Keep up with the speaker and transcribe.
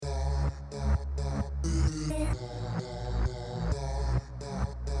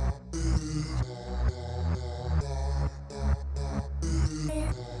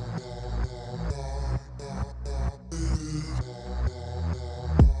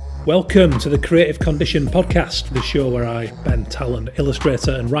Welcome to the Creative Condition podcast, the show where I, Ben Talon,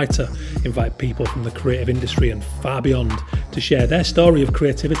 illustrator and writer, invite people from the creative industry and far beyond to share their story of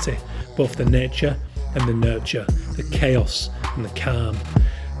creativity, both the nature and the nurture, the chaos and the calm.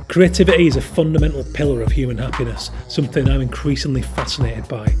 Creativity is a fundamental pillar of human happiness, something I'm increasingly fascinated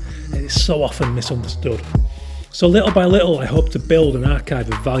by, and it's so often misunderstood. So little by little, I hope to build an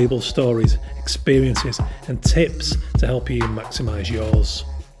archive of valuable stories, experiences and tips to help you maximise yours.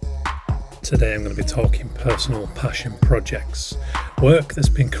 Today I'm going to be talking personal passion projects, work that's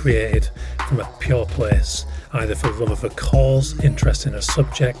been created from a pure place, either for love of a cause, interest in a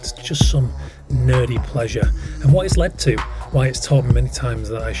subject, just some nerdy pleasure, and what it's led to, why it's taught me many times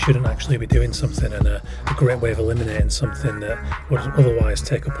that I shouldn't actually be doing something, and a great way of eliminating something that would otherwise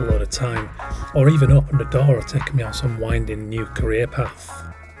take up a lot of time, or even open the door or take me on some winding new career path.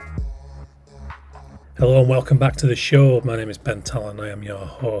 Hello and welcome back to the show. My name is Ben Talon, I am your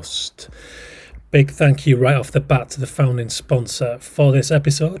host. Big thank you right off the bat to the founding sponsor for this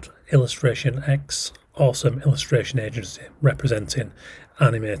episode, Illustration X, awesome illustration agency representing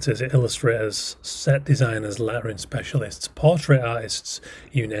animators, illustrators, set designers, lettering specialists, portrait artists,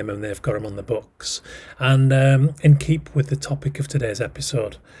 you name them, they've got them on the books. And in keep with the topic of today's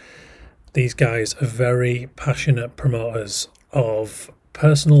episode, these guys are very passionate promoters of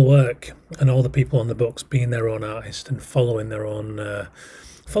personal work and all the people on the books being their own artist and following their own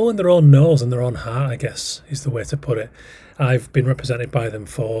nose and their own heart, I guess is the way to put it. I've been represented by them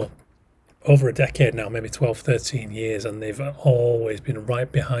for over a decade now, maybe 12, 13 years, and they've always been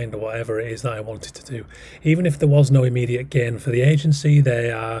right behind whatever it is that I wanted to do. Even if there was no immediate gain for the agency, they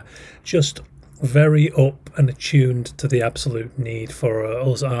are just very up and attuned to the absolute need for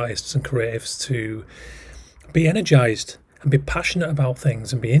us artists and creatives to be energised and be passionate about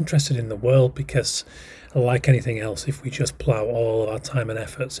things and be interested in the world, because like anything else, if we just plough all of our time and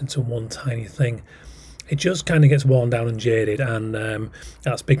efforts into one tiny thing, it just kind of gets worn down and jaded. And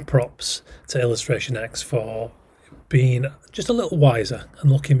that's big props to Illustration X for being just a little wiser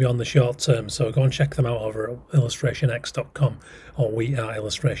and looking beyond the short term. So go and check them out over at illustrationx.com, or we are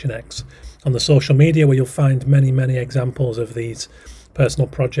Illustration X on the social media, where you'll find many examples of these personal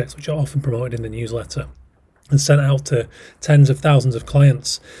projects, which are often promoted in the newsletter and sent out to tens of thousands of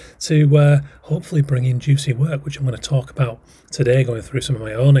clients to hopefully bring in juicy work, which I'm going to talk about today, going through some of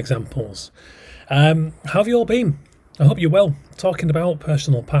my own examples. How have you all been? I hope you're well. Talking about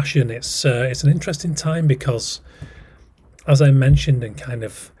personal passion, it's an interesting time because, as I mentioned and kind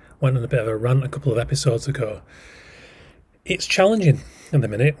of went on a bit of a rant a couple of episodes ago, it's challenging at the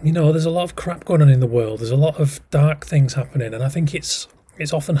minute. You know, there's a lot of crap going on in the world. There's a lot of dark things happening, and I think it's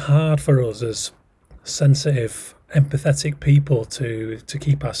often hard for us as sensitive, empathetic people to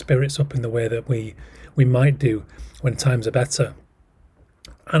keep our spirits up in the way that we might do when times are better.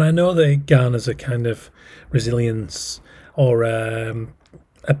 And I know that it garners a kind of resilience or a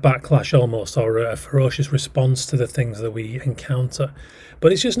backlash almost, or a ferocious response to the things that we encounter.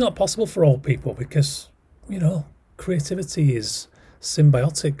 But it's just not possible for all people because, you know, creativity is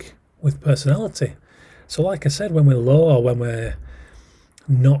symbiotic with personality. So like I said, when we're low or when we're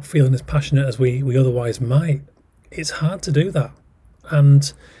not feeling as passionate as we otherwise might, it's hard to do that.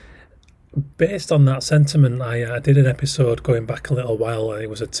 And based on that sentiment, I did an episode going back a little while. It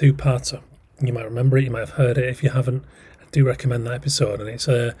was a two-parter. You might remember it, you might have heard it. If you haven't, I do recommend that episode. And it's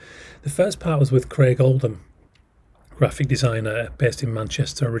the first part was with Craig Oldham, graphic designer based in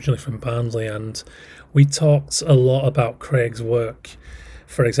Manchester, originally from Barnsley, and we talked a lot about Craig's work.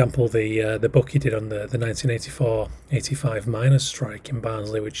 For example, the book he did on the 1984-85 miners' strike in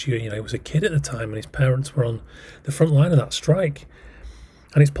Barnsley, which, you know, he was a kid at the time and his parents were on the front line of that strike.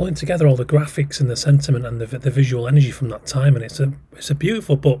 And it's pulling together all the graphics and the sentiment and the visual energy from that time. And it's a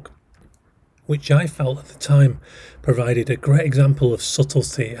beautiful book, which I felt at the time provided a great example of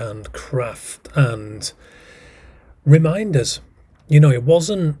subtlety and craft and reminders. You know, it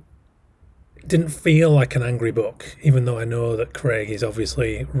didn't feel like an angry book, even though I know that Craig is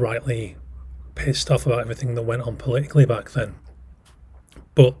obviously rightly pissed off about everything that went on politically back then.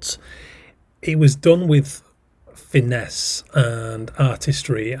 But it was done with finesse and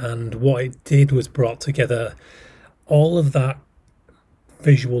artistry, and what it did was brought together all of that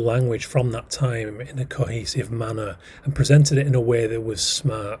visual language from that time in a cohesive manner and presented it in a way that was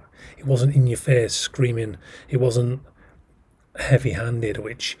smart. It wasn't in your face screaming, it wasn't heavy-handed,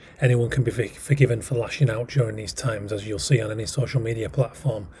 which anyone can be forgiven for lashing out during these times, as you'll see on any social media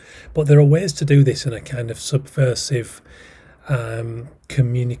platform. But there are ways to do this in a kind of subversive,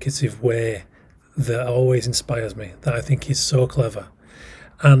 communicative way that always inspires me, that I think is so clever.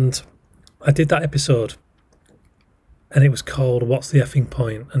 And I did that episode and it was called What's the Effing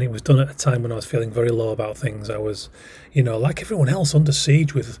Point? And it was done at a time when I was feeling very low about things. I was, like everyone else, under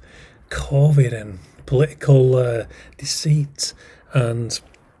siege with COVID and political deceit and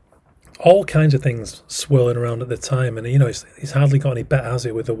all kinds of things swirling around at the time. And, it's hardly got any better, has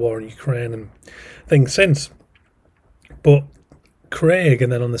it, with the war in Ukraine and things since. But Craig,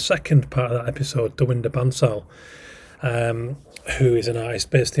 and then on the second part of that episode, Dawinder Bansal, who is an artist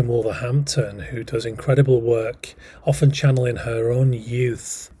based in Wolverhampton, who does incredible work, often channeling her own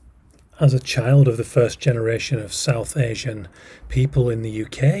youth as a child of the first generation of South Asian people in the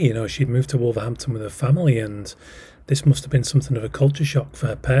UK. She'd moved to Wolverhampton with her family, and this must have been something of a culture shock for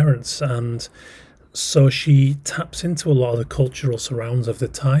her parents. And so she taps into a lot of the cultural surrounds of the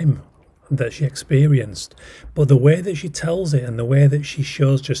time that she experienced. But the way that she tells it and the way that she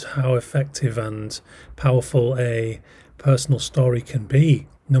shows just how effective and powerful a personal story can be,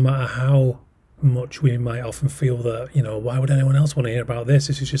 no matter how much we might often feel that, why would anyone else want to hear about this?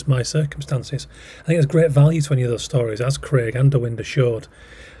 This is just my circumstances. I think there's great value to any of those stories, as Craig and Dawinder showed.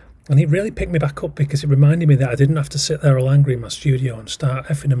 And it really picked me back up because it reminded me that I didn't have to sit there all angry in my studio and start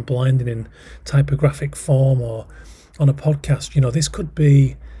effing and blinding in typographic form or on a podcast. This could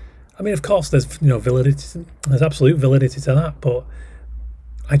be, of course there's, validity, there's absolute validity to that, but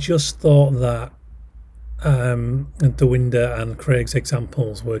I just thought that Dawinder and Craig's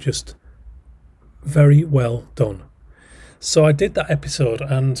examples were just very well done. So I did that episode,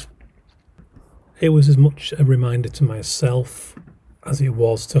 and it was as much a reminder to myself as it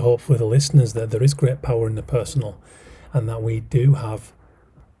was to hopefully the listeners that there is great power in the personal, and that we do have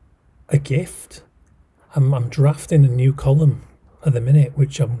a gift. I'm drafting a new column at the minute,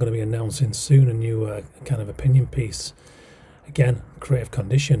 which I'm going to be announcing soon, a new kind of opinion piece. Again, creative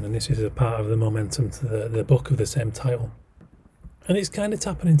condition, and this is a part of the momentum to the book of the same title. And it's kind of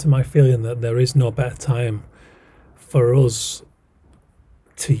tapping into my feeling that there is no better time for us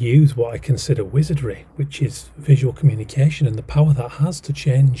to use what I consider wizardry, which is visual communication and the power that has to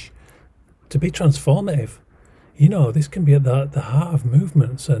change, to be transformative. This can be at the heart of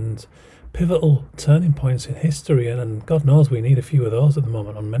movements and pivotal turning points in history, and God knows we need a few of those at the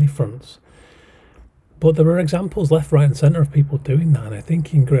moment on many fronts. But there are examples left, right and centre of people doing that, and I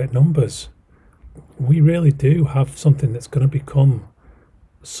think in great numbers. We really do have something that's going to become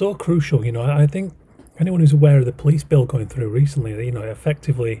so crucial. I think anyone who's aware of the police bill going through recently, it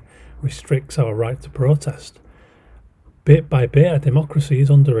effectively restricts our right to protest. Bit by bit, our democracy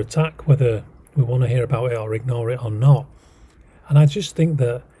is under attack, whether we want to hear about it or ignore it or not. And I just think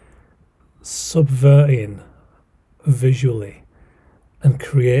that subverting visually and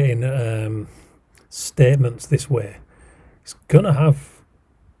creating statements this way is going to have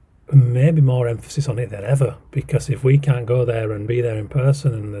maybe more emphasis on it than ever, because if we can't go there and be there in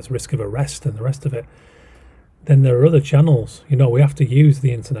person and there's risk of arrest and the rest of it, then there are other channels. We have to use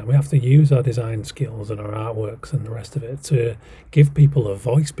the internet, we have to use our design skills and our artworks and the rest of it to give people a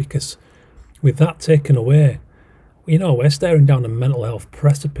voice, because with that taken away, we're staring down a mental health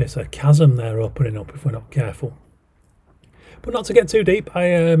precipice, a chasm there opening up if we're not careful. But not to get too deep,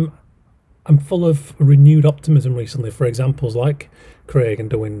 I'm full of renewed optimism recently for examples like Craig and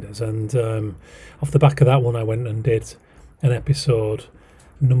Dawinder's, and off the back of that one I went and did an episode,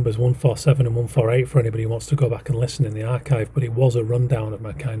 numbers 147 and 148, for anybody who wants to go back and listen in the archive, but it was a rundown of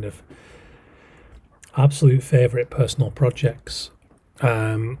my kind of absolute favourite personal projects.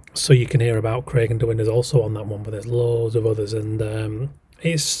 So you can hear about Craig and Dawinder's also on that one, but there's loads of others, and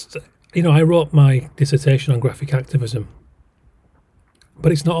it's, I wrote my dissertation on graphic activism,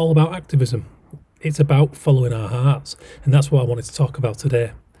 but it's not all about activism. It's about following our hearts, and that's what I wanted to talk about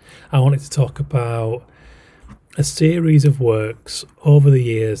today. I wanted to talk about a series of works over the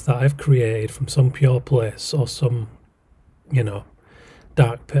years that I've created from some pure place or some,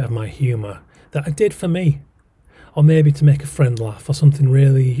 dark pit of my humour that I did for me, or maybe to make a friend laugh, or something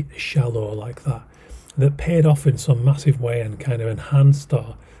really shallow like that paid off in some massive way and kind of enhanced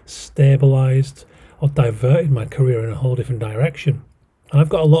or stabilised or diverted my career in a whole different direction. And I've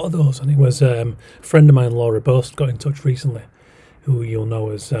got a lot of those, and it was a friend of mine, Laura Boast, got in touch recently, who you'll know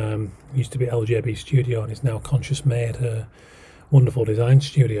as used to be at LJB Studio and is now Conscious Made, a wonderful design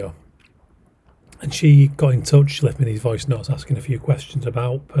studio. And she got in touch, she left me these voice notes asking a few questions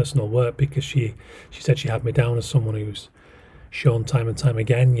about personal work, because she said she had me down as someone who's shown time and time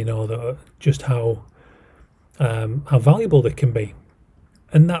again, that just how valuable they can be.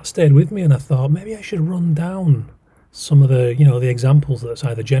 And that stayed with me, and I thought maybe I should run down some of the, the examples that's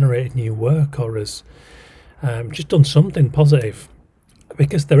either generated new work or has just done something positive,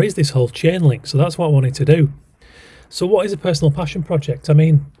 because there is this whole chain link. So that's what I wanted to do. So what is a personal passion project?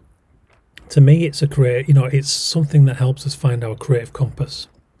 To me, it's it's something that helps us find our creative compass,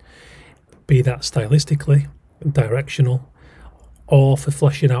 be that stylistically, directional, or for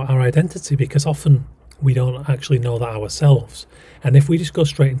fleshing out our identity, because often we don't actually know that ourselves. And if we just go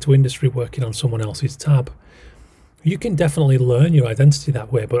straight into industry working on someone else's tab, you can definitely learn your identity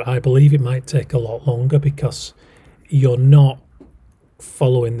that way, but I believe it might take a lot longer because you're not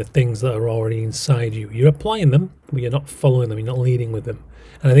following the things that are already inside you. You're applying them, but you're not following them, you're not leading with them.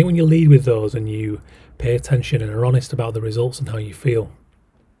 And I think when you lead with those and you pay attention and are honest about the results and how you feel,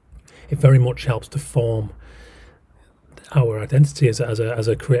 it very much helps to form our identity as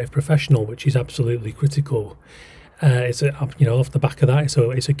a creative professional, which is absolutely critical. Off the back of that,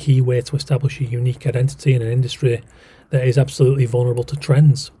 it's a key way to establish a unique identity in an industry that is absolutely vulnerable to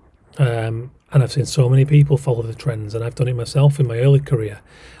trends. And I've seen so many people follow the trends, and I've done it myself in my early career,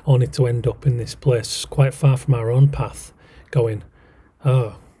 only to end up in this place quite far from our own path, going,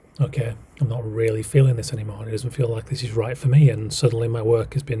 oh, okay, I'm not really feeling this anymore. It doesn't feel like this is right for me. And suddenly my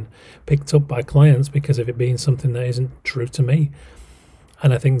work has been picked up by clients because of it being something that isn't true to me.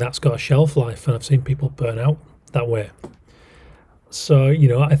 And I think that's got a shelf life, and I've seen people burn out that way. So,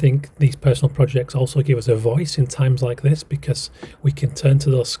 I think these personal projects also give us a voice in times like this, because we can turn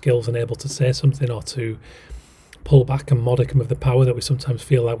to those skills and able to say something or to pull back a modicum of the power that we sometimes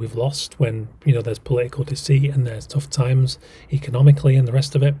feel like we've lost when, there's political deceit and there's tough times economically and the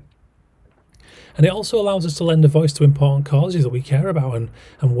rest of it. And it also allows us to lend a voice to important causes that we care about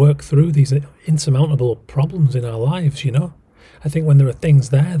and work through these insurmountable problems in our lives, I think when there are things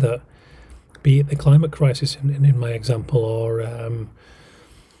there that, be it the climate crisis in my example, or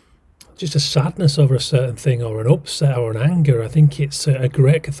just a sadness over a certain thing, or an upset or an anger, I think it's a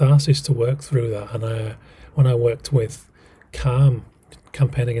great catharsis to work through that. And when I worked with Calm,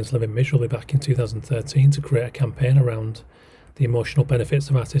 Campaign Against Living Miserably, back in 2013 to create a campaign around the emotional benefits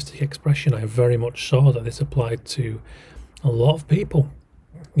of artistic expression, I very much saw that this applied to a lot of people.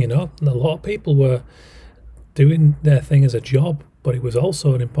 A lot of people were doing their thing as a job, but it was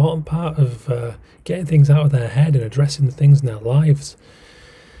also an important part of getting things out of their head and addressing the things in their lives.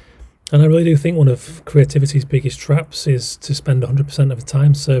 And I really do think one of creativity's biggest traps is to spend 100% of the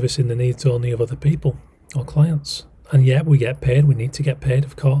time servicing the needs only of other people or clients. And yet we get paid, we need to get paid,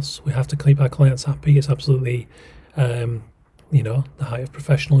 of course. We have to keep our clients happy. It's absolutely, the height of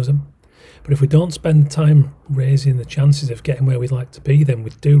professionalism. But if we don't spend time raising the chances of getting where we'd like to be, then we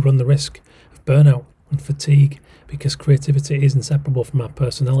do run the risk of burnout and fatigue, because creativity is inseparable from our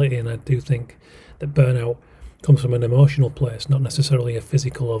personality. And I do think that burnout comes from an emotional place, not necessarily a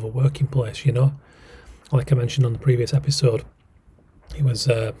physical overworking place, Like I mentioned on the previous episode, it was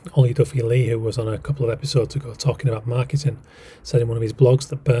Ollie Duffy-Lee, who was on a couple of episodes ago talking about marketing, said in one of his blogs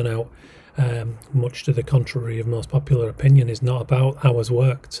that burnout, much to the contrary of most popular opinion, is not about hours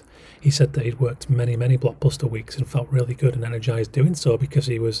worked. He said that he'd worked many, many blockbuster weeks and felt really good and energized doing so because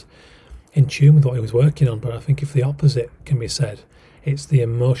he was in tune with what he was working on. But I think if the opposite can be said, it's the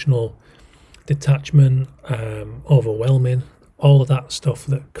emotional detachment, overwhelming, all of that stuff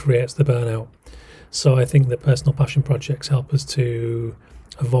that creates the burnout. So I think that personal passion projects help us to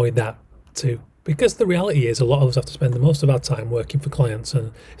avoid that too. Because the reality is a lot of us have to spend the most of our time working for clients,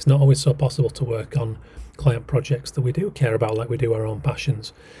 and it's not always so possible to work on client projects that we do care about like we do our own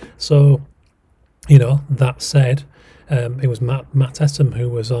passions. So, that said, it was Matt Essam who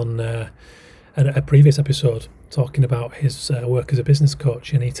was on a previous episode talking about his work as a business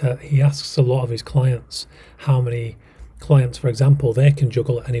coach, and he asks a lot of his clients how many clients, for example, they can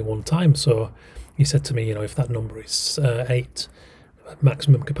juggle at any one time. So he said to me, if that number is 8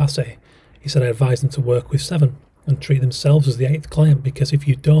 maximum capacity, he said I advise them to work with 7 and treat themselves as the 8th client, because if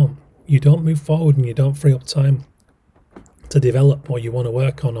you don't move forward and you don't free up time to develop what you want to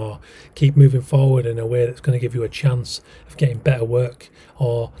work on or keep moving forward in a way that's going to give you a chance of getting better work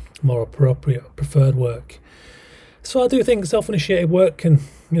or more appropriate, preferred work. So I do think self-initiated work can,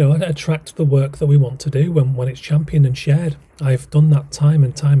 attract the work that we want to do when it's championed and shared. I've done that time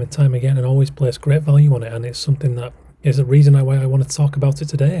and time and time again and always placed great value on it, and it's something that is the reason why I want to talk about it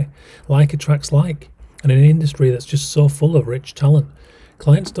today. Like attracts like. And in an industry that's just so full of rich talent,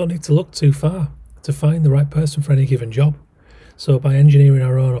 clients don't need to look too far to find the right person for any given job. So by engineering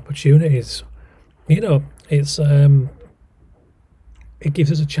our own opportunities, it's it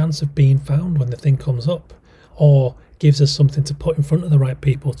gives us a chance of being found when the thing comes up, or gives us something to put in front of the right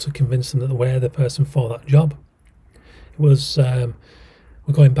people to convince them that we're the person for that job. It was we're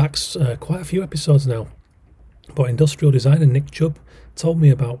going back quite a few episodes now, but industrial designer Nick Chubb told me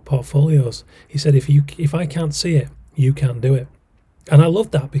about portfolios. He said, if I can't see it, you can't do it. And I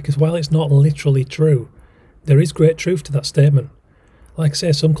love that, because while it's not literally true, there is great truth to that statement. Like I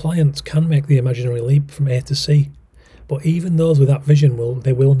say, some clients can make the imaginary leap from A to C, but even those with that vision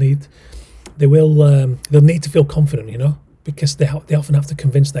they'll need to feel confident, because they often have to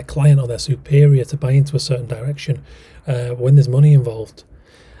convince their client or their superior to buy into a certain direction when there's money involved.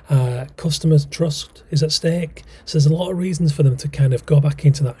 Customers' trust is at stake, so there's a lot of reasons for them to kind of go back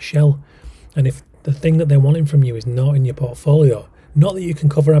into that shell. And if the thing that they're wanting from you is not in your portfolio, not that you can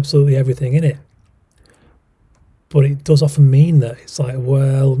cover absolutely everything in it, but it does often mean that it's like,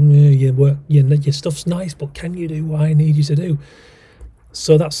 well, your stuff's nice, but can you do what I need you to do?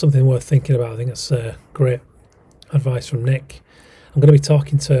 So that's something worth thinking about. I think that's great advice from Nick. I'm going to be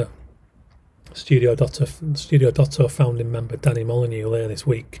talking to Studio Dotto founding member Danny Molyneux later this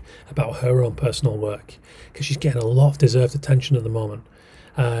week about her own personal work, because she's getting a lot of deserved attention at the moment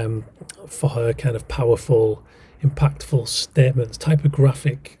for her kind of powerful, impactful statements,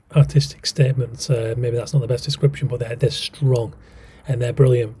 typographic, artistic statements. Maybe that's not the best description, but they're strong and they're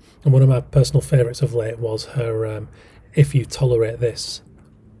brilliant. And one of my personal favourites of late was her If You Tolerate This.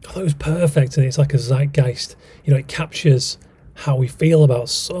 I thought it was perfect, and it's like a zeitgeist. It captures how we feel about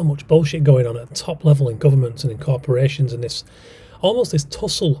so much bullshit going on at the top level in governments and in corporations, and this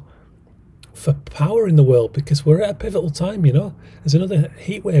tussle for power in the world, because we're at a pivotal time. There's another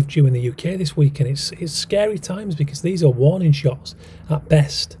heat wave due in the UK this week, and it's scary times, because these are warning shots at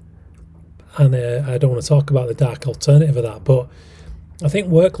best. And I don't want to talk about the dark alternative of that, but I think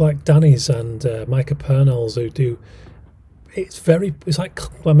work like Danny's and Micah Purnell's who do, it's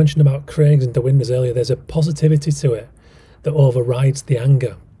like I mentioned about Craig's and DeWinder's earlier, there's a positivity to it that overrides the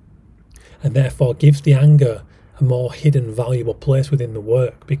anger, and therefore gives the anger a more hidden, valuable place within the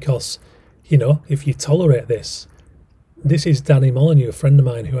work. Because, if you tolerate this is Danny Molyneux, a friend of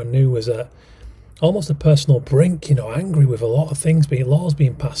mine who I knew was at almost a personal brink, angry with a lot of things, laws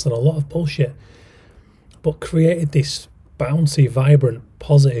being passed and a lot of bullshit, but created this bouncy, vibrant,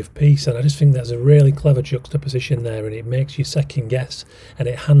 positive piece. And I just think there's a really clever juxtaposition there, and it makes you second guess, and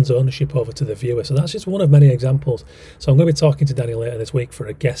it hands ownership over to the viewer. So that's just one of many examples. So I'm going to be talking to Danny later this week for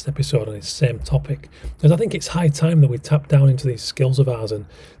a guest episode on this same topic, because I think it's high time that we tap down into these skills of ours and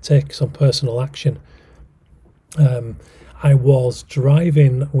take some personal action. I was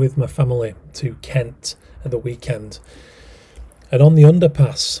driving with my family to Kent at the weekend, and on the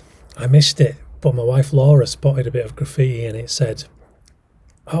underpass, I missed it, but my wife Laura spotted a bit of graffiti, and it said,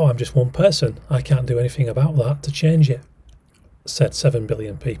 "Oh, I'm just one person. I can't do anything about that to change it," said 7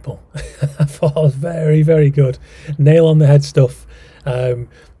 billion people. I thought it was very, very good. Nail on the head stuff. And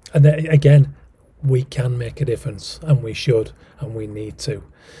then, again, we can make a difference, and we should, and we need to.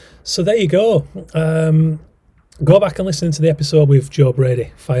 So there you go. Go back and listen to the episode with Joe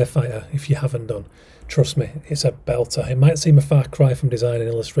Brady, firefighter, if you haven't done. Trust me, it's a belter. It might seem a far cry from design and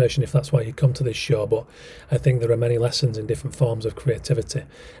illustration if that's why you come to this show, but I think there are many lessons in different forms of creativity,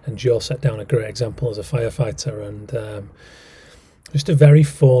 and Joe set down a great example as a firefighter, and just a very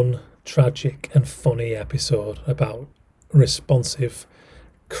fun, tragic and funny episode about responsive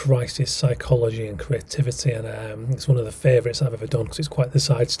crisis psychology and creativity. And it's one of the favourites I've ever done, because it's quite the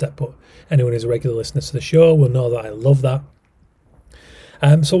sidestep, but anyone who's a regular listener to the show will know that I love that.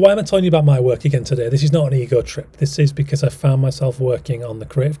 So why am I telling you about my work again today? This is not an ego trip. This is because I found myself working on the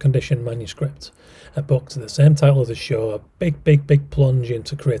Creative Condition manuscript, a book to the same title as the show, a big plunge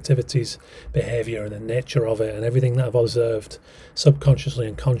into creativity's behaviour and the nature of it, and everything that I've observed subconsciously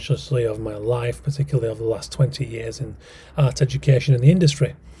and consciously of my life, particularly over the last 20 years in art education and the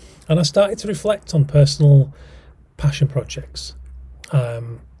industry. And I started to reflect on personal passion projects.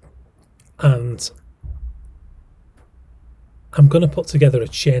 And I'm going to put together a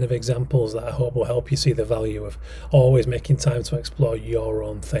chain of examples that I hope will help you see the value of always making time to explore your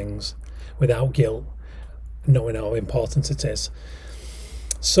own things without guilt, knowing how important it is.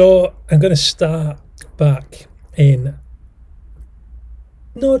 So I'm going to start back in...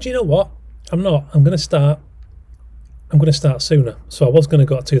 No, do you know what? I'm not. I'm going to start sooner. So I was going to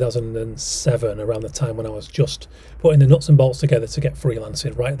go to 2007, around the time when I was just putting the nuts and bolts together to get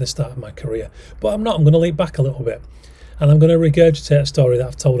freelancing right at the start of my career. But I'm not. I'm going to leap back a little bit. And I'm going to regurgitate a story that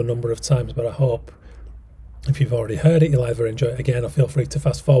I've told a number of times, but I hope if you've already heard it, you'll either enjoy it again or feel free to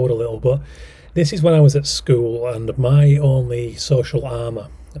fast forward a little. But this is when I was at school, and my only social armour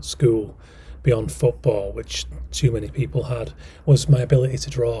at school, beyond football, which too many people had, was my ability to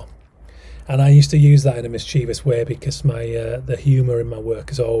draw. And I used to use that in a mischievous way, because my the humour in my work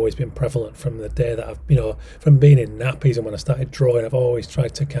has always been prevalent from the day that I've, from being in nappies and when I started drawing, I've always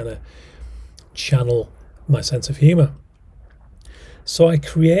tried to kind of channel my sense of humour. So I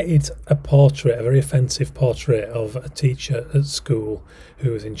created a portrait, a very offensive portrait of a teacher at school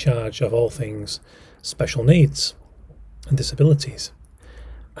who was in charge of all things special needs and disabilities.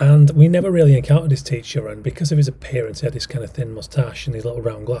 And we never really encountered his teacher, and because of his appearance, he had this kind of thin moustache and these little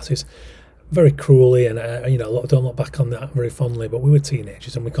round glasses, very cruelly, and don't look back on that very fondly, but we were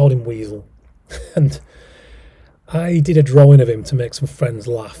teenagers and we called him Weasel. And I did a drawing of him to make some friends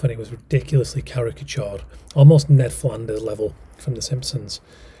laugh, and it was ridiculously caricatured, almost Ned Flanders level from The Simpsons.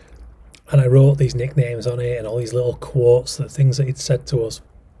 And I wrote these nicknames on it and all these little quotes, the things that he'd said to us.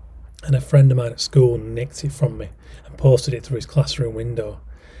 And a friend of mine at school nicked it from me and posted it through his classroom window.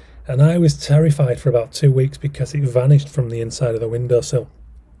 And I was terrified for about 2 weeks because it vanished from the inside of the windowsill.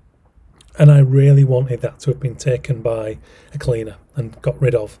 And I really wanted that to have been taken by a cleaner and got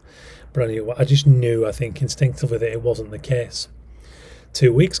rid of. But I just knew, I think, instinctively that it wasn't the case.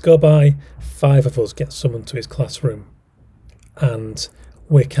 2 weeks go by, 5 of us get summoned to his classroom. And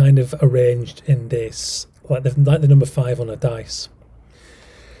we're kind of arranged in this, like the number 5 on a dice.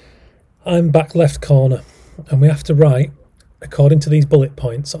 I'm back left corner, and we have to write, according to these bullet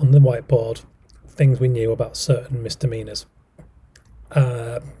points on the whiteboard, things we knew about certain misdemeanours.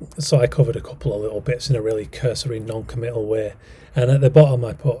 So I covered a couple of little bits in a really cursory, non-committal way. And at the bottom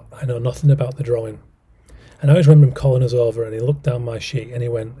I put, I know nothing about the drawing. And I always remember him calling us over, and he looked down my sheet and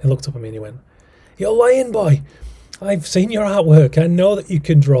he looked up at me and he went, "You're lying, boy. I've seen your artwork. I know that you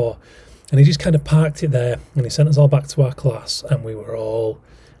can draw." And he just kind of parked it there, and he sent us all back to our class, and we were all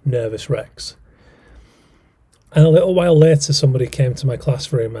nervous wrecks. And a little while later, somebody came to my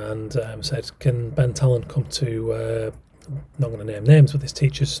classroom and said, "Can Ben Talon come to, not going to name names, but this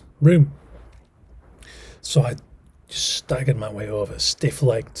teacher's room?" So I just staggered my way over,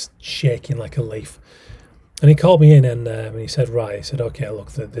 stiff-legged, shaking like a leaf. And he called me in and he said, "Right," he said, "Okay,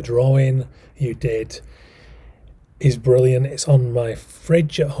 look, the drawing you did is brilliant. It's on my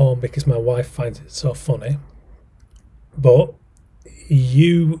fridge at home because my wife finds it so funny. But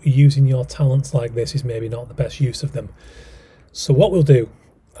you using your talents like this is maybe not the best use of them. So what we'll do,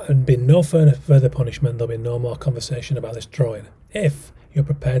 and be no further punishment, there'll be no more conversation about this drawing, if you're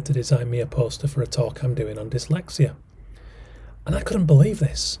prepared to design me a poster for a talk I'm doing on dyslexia." And I couldn't believe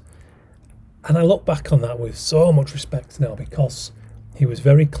this. And I look back on that with so much respect now, because he was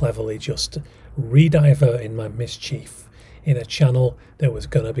very cleverly just re-diverting my mischief in a channel that was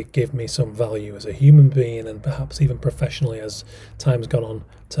going to give me some value as a human being, and perhaps even professionally, as time's gone on,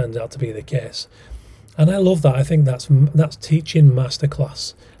 turns out to be the case. And I love that. I think that's teaching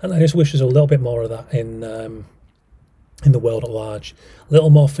masterclass, and I just wish there's a little bit more of that in the world at large. A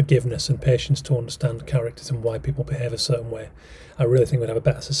little more forgiveness and patience to understand characters and why people behave a certain way. I really think we'd have a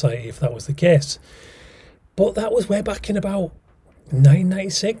better society if that was the case. But that was way back in about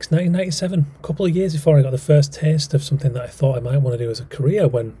 1996, 1997, a couple of years before I got the first taste of something that I thought I might want to do as a career,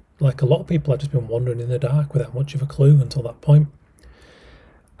 when, like a lot of people, I'd just been wandering in the dark without much of a clue until that point.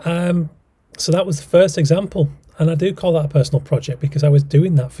 So that was the first example, and I do call that a personal project because I was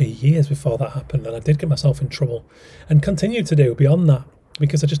doing that for years before that happened, and I did get myself in trouble and continued to do beyond that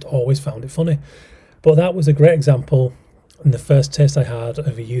because I just always found it funny. But that was a great example and the first taste I had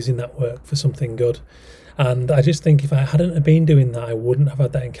of using that work for something good. And I just think if I hadn't been doing that, I wouldn't have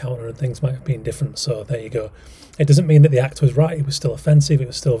had that encounter, and things might have been different. So there you go. It doesn't mean that the act was right. It was still offensive. It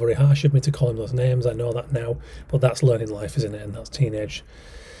was still very harsh of me to call him those names. I know that now, but that's learning life, isn't it? And that's teenagedom,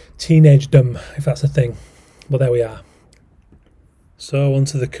 if that's a thing. But there we are. So on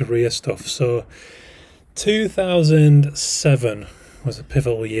to the career stuff. So 2007 was a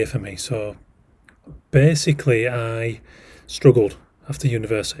pivotal year for me. So basically I struggled after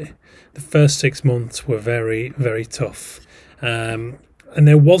university. The first 6 months were very, very tough. And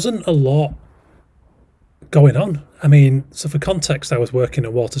there wasn't a lot going on. I mean, so for context, I was working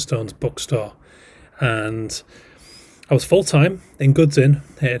at Waterstone's bookstore, and I was full-time in Goods Inn.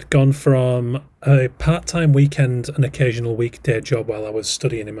 It had gone from a part-time weekend and occasional weekday job while I was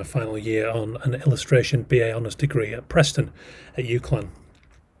studying in my final year on an illustration BA honours degree at Preston at UCLan,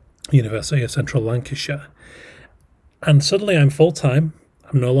 University of Central Lancashire. And suddenly I'm full-time.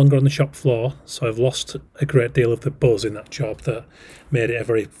 I'm no longer on the shop floor, so I've lost a great deal of the buzz in that job that made it a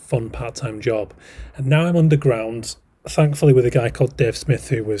very fun part-time job. And now I'm underground, thankfully with a guy called Dave Smith,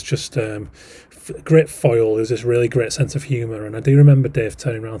 who was just a great foil. There's this really great sense of humour, and I do remember Dave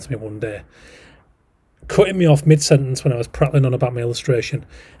turning around to me one day, cutting me off mid-sentence when I was prattling on about my illustration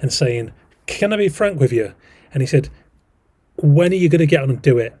and saying, "Can I be frank with you?" And he said, "When are you going to get on and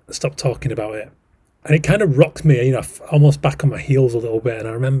do it? Stop talking about it." And it kind of rocked me, almost back on my heels a little bit. And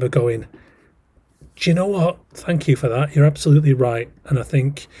I remember going, "Do you know what? Thank you for that. You're absolutely right." And I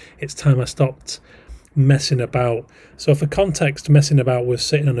think it's time I stopped messing about. So for context, messing about was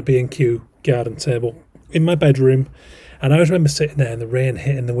sitting on a B&Q garden table in my bedroom. And I always remember sitting there and the rain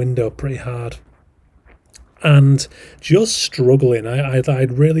hitting the window pretty hard. and just struggling.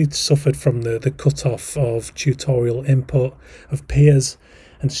 I'd really suffered from the cut-off of tutorial input, of peers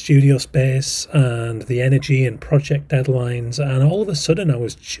and studio space and the energy and project deadlines, and all of a sudden I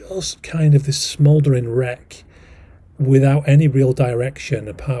was just kind of this smouldering wreck without any real direction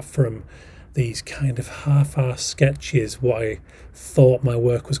apart from these kind of half-assed sketches, what I thought my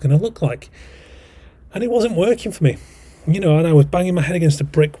work was going to look like. And it wasn't working for me. And I was banging my head against a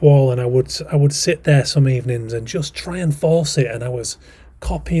brick wall, and I would sit there some evenings and just try and force it, and I was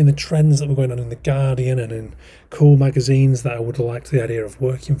copying the trends that were going on in The Guardian and in cool magazines that I would have liked the idea of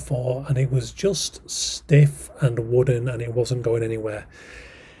working for, and it was just stiff and wooden, and it wasn't going anywhere.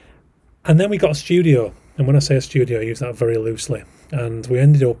 And then we got a studio, and when I say a studio, I use that very loosely, and we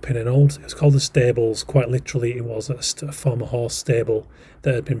ended up in it was called The Stables. Quite literally, it was a former horse stable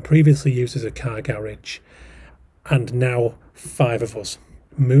that had been previously used as a car garage. And now 5 of us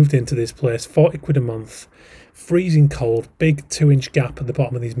moved into this place, 40 quid a month, freezing cold, big 2-inch gap at the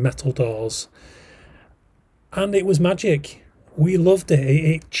bottom of these metal doors. And it was magic. We loved it.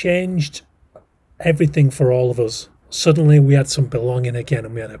 It changed everything for all of us. Suddenly we had some belonging again,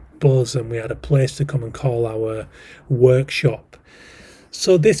 and we had a buzz, and we had a place to come and call our workshop.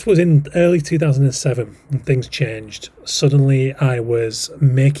 So this was in early 2007, and things changed. Suddenly I was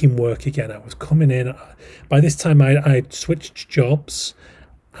making work again. I was coming in. By this time I'd switched jobs,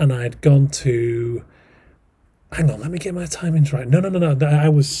 and I'd gone to... Hang on, let me get my timings right. No. I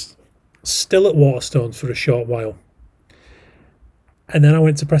was still at Waterstones for a short while. And then I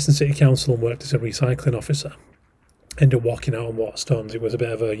went to Preston City Council and worked as a recycling officer. Ended up walking out on Waterstones. It was a bit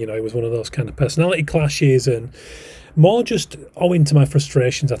of it was one of those kind of personality clashes, and more just owing to my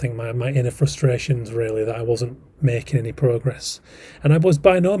frustrations, I think my inner frustrations really, that I wasn't making any progress. And I was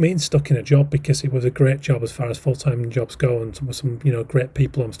by no means stuck in a job, because it was a great job as far as full-time jobs go, and some great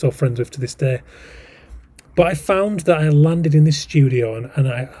people I'm still friends with to this day. But I found that I landed in this studio, and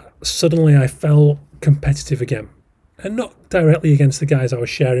I suddenly felt competitive again. And not directly against the guys I was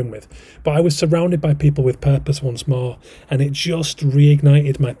sharing with, but I was surrounded by people with purpose once more, and it just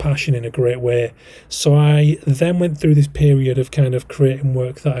reignited my passion in a great way. So I then went through this period of kind of creating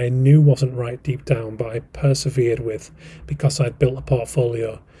work that I knew wasn't right deep down, but I persevered with because I'd built a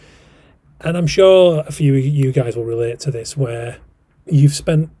portfolio. And I'm sure a few of you guys will relate to this, where you've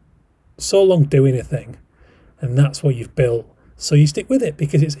spent so long doing a thing, and that's what you've built. So you stick with it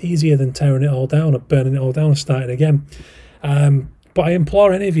because it's easier than tearing it all down or burning it all down and starting again. But I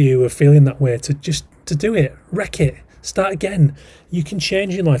implore any of you who are feeling that way to do it, wreck it, start again. You can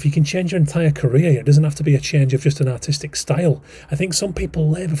change your life. You can change your entire career. It doesn't have to be a change of just an artistic style. I think some people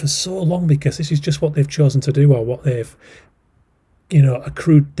labour for so long because this is just what they've chosen to do, or what they've,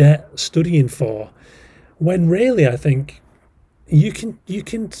 accrued debt studying for. When really, I think you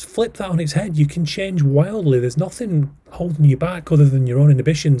can flip that on its head. You can change wildly. There's nothing holding you back other than your own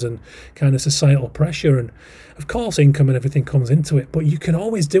inhibitions and kind of societal pressure, and of course income and everything comes into it, but you can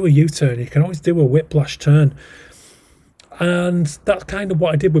always do a U-turn. You can always do a whiplash turn. And that's kind of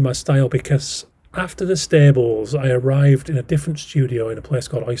what I did with my style, because after the Stables I arrived in a different studio in a place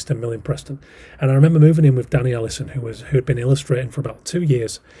called Oyster Mill in Preston, and I remember moving in with Danny Ellison, who had been illustrating for about 2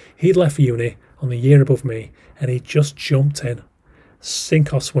 years. He'd left uni on the year above me, and he just jumped in,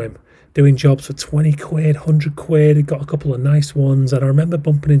 sink or swim, doing jobs for 20 quid, 100 quid. He got a couple of nice ones, and I remember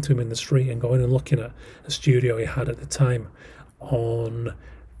bumping into him in the street and going and looking at a studio he had at the time on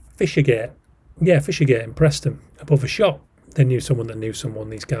Fishergate in Preston, above a shop. They knew someone that knew someone,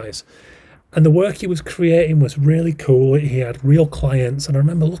 these guys, and the work he was creating was really cool. He had real clients, and I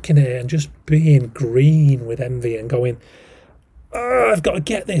remember looking at it and just being green with envy and going, I've got to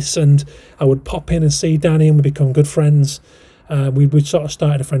get this. And I would pop in and see Danny, and we become good friends. We'd sort of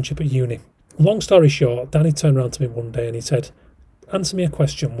started a friendship at uni. Long story short, Danny turned around to me one day and he said, answer me a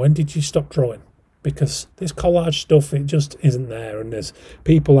question. When did you stop drawing? Because this collage stuff, it just isn't there, and there's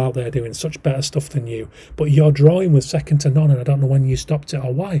people out there doing such better stuff than you, but your drawing was second to none, and I don't know when you stopped it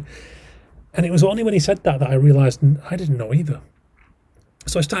or why. And it was only when he said that I realised I didn't know either.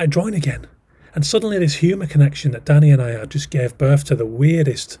 So I started drawing again, and suddenly this humour connection that Danny and I had just gave birth to the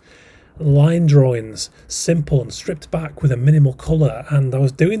weirdest line drawings, simple and stripped back with a minimal colour. And I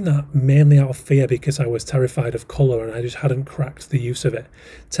was doing that mainly out of fear, because I was terrified of colour and I just hadn't cracked the use of it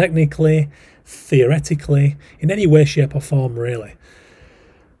technically, theoretically, in any way, shape or form really.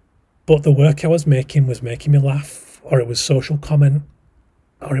 But the work I was making me laugh, or it was social comment,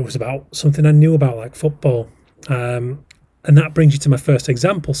 or it was about something I knew about, like football. And that brings you to my first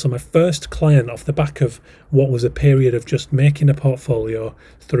example. So my first client, off the back of what was a period of just making a portfolio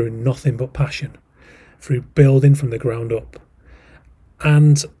through nothing but passion, through building from the ground up.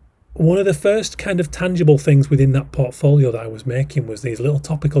 And one of the first kind of tangible things within that portfolio that I was making was these little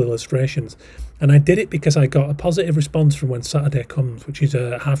topical illustrations. And I did it because I got a positive response from When Saturday Comes, which is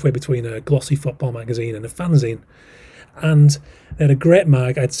halfway between a glossy football magazine and a fanzine. And they had a great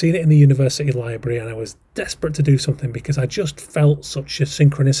mag. I'd seen it in the university library, and I was desperate to do something because I just felt such a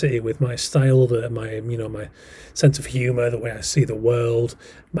synchronicity with my style, my sense of humour, the way I see the world,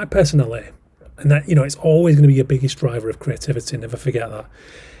 my personality. And that, it's always going to be your biggest driver of creativity, never forget that.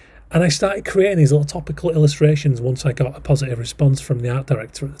 And I started creating these little topical illustrations once I got a positive response from the art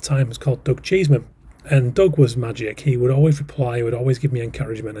director at the time. It was called Doug Cheeseman. And Doug was magic. He would always reply, he would always give me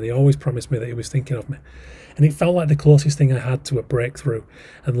encouragement, and he always promised me that he was thinking of me. And it felt like the closest thing I had to a breakthrough.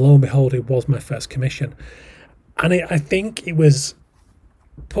 And lo and behold, it was my first commission. And I think it was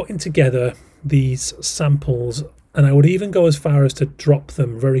putting together these samples, and I would even go as far as to drop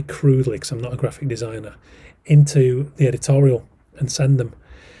them very crudely, because I'm not a graphic designer, into the editorial and send them.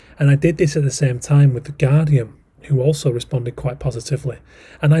 And I did this at the same time with The Guardian, who also responded quite positively.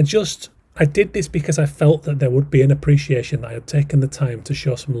 And I did this because I felt that there would be an appreciation that I had taken the time to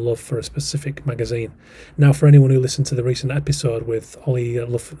show some love for a specific magazine. Now, for anyone who listened to the recent episode with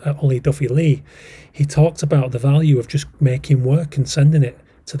Ollie Duffy Lee, he talked about the value of just making work and sending it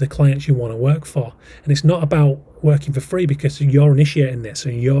to the clients you want to work for. And it's not about working for free, because you're initiating this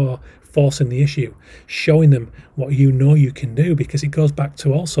and you're forcing the issue, showing them what you know you can do, because it goes back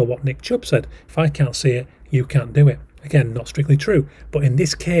to also what Nick Chubb said: if I can't see it, you can't do it. Again, not strictly true, but in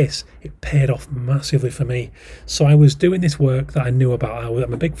this case, it paid off massively for me. So I was doing this work that I knew about.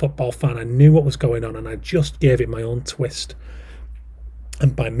 I'm a big football fan. I knew what was going on, and I just gave it my own twist.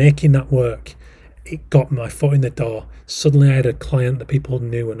 And by making that work, it got my foot in the door. Suddenly I had a client that people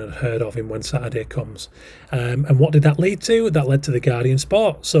knew and had heard of in When Saturday Comes. And what did that lead to? That led to The Guardian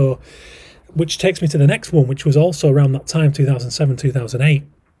Sport. So, which takes me to the next one, which was also around that time, 2007, 2008.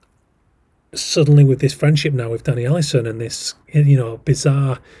 Suddenly, with this friendship now with Danny Ellison and this,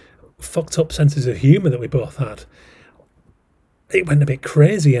 bizarre, fucked up senses of humour that we both had, it went a bit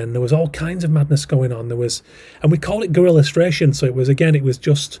crazy, and there was all kinds of madness going on. And we called it guerrilla illustration. So it was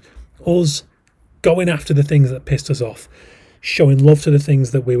just us going after the things that pissed us off, showing love to the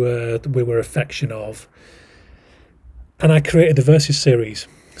things that we were affection of. And I created the Versus series.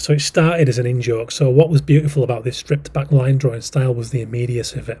 So it started as an in-joke. So what was beautiful about this stripped back line drawing style was the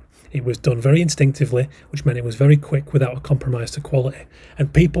immediacy of it. It was done very instinctively, which meant it was very quick without a compromise to quality.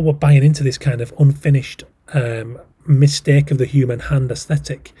 And people were buying into this kind of unfinished mistake of the human hand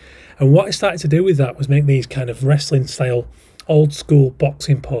aesthetic. And what I started to do with that was make these kind of wrestling style old school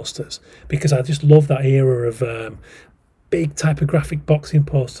boxing posters, because I just love that era of big typographic boxing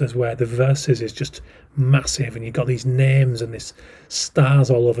posters where the verses is just massive and you've got these names and this stars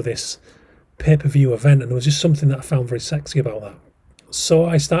all over this pay-per-view event, and there was just something that I found very sexy about that. So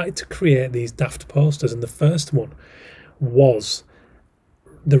I started to create these daft posters, and the first one was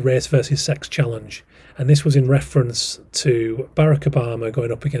the Race versus Sex Challenge. And this was in reference to Barack Obama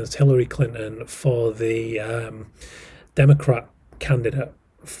going up against Hillary Clinton for the Democrat candidate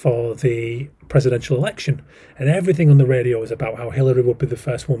for the presidential election. And everything on the radio was about how Hillary would be the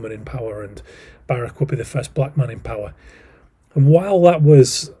first woman in power and Barack would be the first black man in power. And while that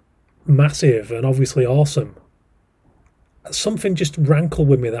was massive and obviously awesome, something just rankled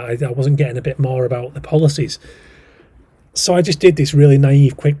with me that I wasn't getting a bit more about the policies. So I just did this really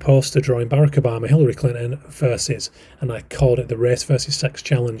naive quick poster drawing Barack Obama, Hillary Clinton versus, and I called it the Race versus Sex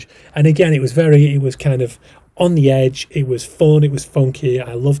Challenge. And again, it was kind of on the edge. It was fun. It was funky.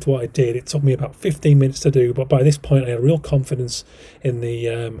 I loved what I did. It took me about 15 minutes to do, but by this point I had real confidence in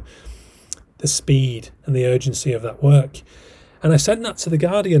the speed and the urgency of that work. And I sent that to The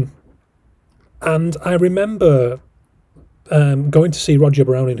Guardian. And I remember going to see Roger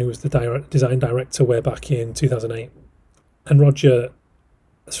Browning, who was the design director way back in 2008. And Roger,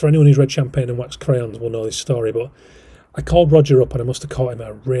 for anyone who's read Champagne and Wax Crayons will know this story, but I called Roger up and I must have caught him at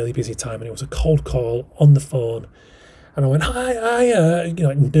a really busy time, and it was a cold call on the phone. And I went, hi,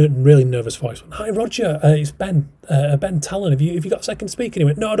 in really nervous voice. Hi, Roger, it's Ben Talon. Have you got a second to speak? And he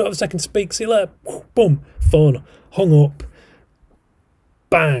went, no, I don't have a second to speak. See you later. Boom, phone, hung up.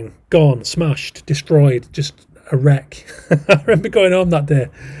 Bang, gone, smashed, destroyed, just a wreck. I remember going home that day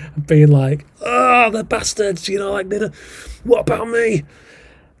and being like, the bastards, what about me?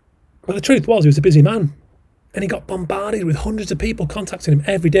 But the truth was, he was a busy man. And he got bombarded with hundreds of people contacting him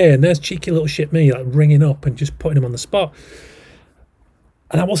every day. And there's cheeky little shit me, like ringing up and just putting him on the spot.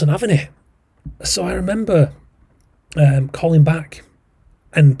 And I wasn't having it. So I remember calling back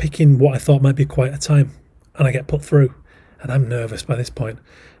and picking what I thought might be quite a time. And I get put through. And I'm nervous by this point.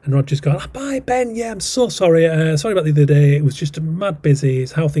 And Roger's gone, bye, Ben. Yeah, I'm so sorry. Sorry about the other day. It was just mad busy.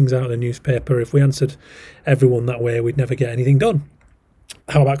 It's how things are in the newspaper. If we answered everyone that way, we'd never get anything done.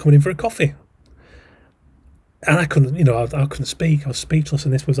 How about coming in for a coffee? And I couldn't, I couldn't speak. I was speechless.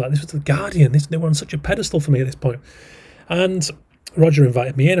 And this was the Guardian. They were on such a pedestal for me at this point. And Roger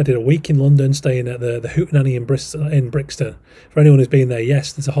invited me in. I did a week in London, staying at the Hootenanny in Brixton. For anyone who's been there,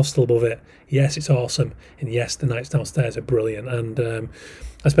 yes, there's a hostel above it. Yes, it's awesome. And yes, the nights downstairs are brilliant. And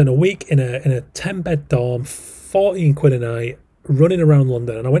I spent a week in a 10-bed dorm, 14 quid a night, running around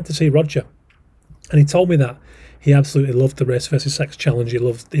London. And I went to see Roger. And he told me that he absolutely loved the Race versus Sex Challenge. He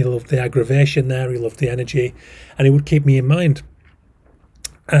loved the aggravation there. He loved the energy. And he would keep me in mind.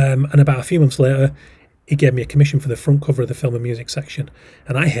 And about a few months later, he gave me a commission for the front cover of the film and music section.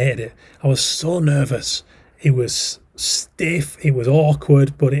 And I hated it. I was so nervous. It was stiff. It was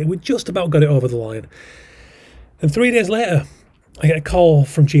awkward. But we just about got it over the line. And 3 days later, I get a call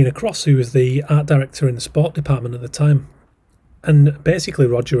from Gina Cross, who was the art director in the sport department at the time. And basically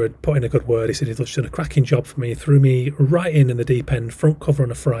Roger had put in a good word. He said he'd done a cracking job for me, threw me right in the deep end, front cover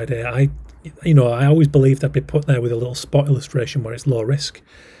on a Friday. I always believed I'd be put there with a little spot illustration where it's low risk.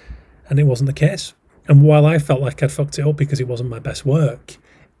 And it wasn't the case. And while I felt like I'd fucked it up because it wasn't my best work,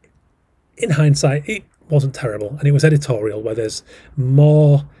 in hindsight, it wasn't terrible. And it was editorial where there's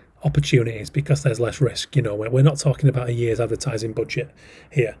more opportunities because there's less risk. We're not talking about a year's advertising budget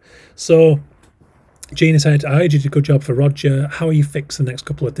here. So Gina said, I heard you did a good job for Roger. How are you fixed the next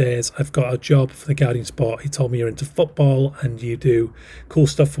couple of days? I've got a job for the Guardian Sport. He told me you're into football and you do cool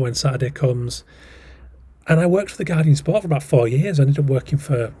stuff for when Saturday comes. And I worked for the Guardian Sport for about 4 years. I ended up working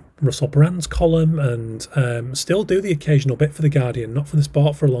for Russell Brand's column and still do the occasional bit for the Guardian, not for the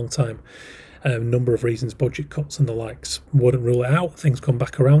Sport for a long time. Number of reasons, budget cuts and the likes. Wouldn't rule it out. Things come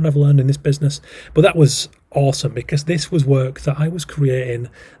back around, I've learned in this business. But that was awesome because this was work that I was creating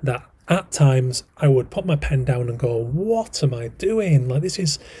that at times I would put my pen down and go, what am I doing? Like, this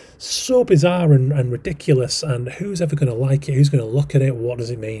is so bizarre and ridiculous, and who's ever going to like it? Who's going to look at it? What does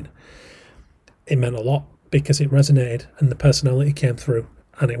it mean? It meant a lot because it resonated and the personality came through,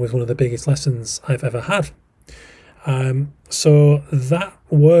 and it was one of the biggest lessons I've ever had. So that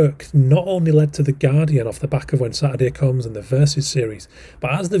work not only led to The Guardian off the back of When Saturday Comes and the Versus series,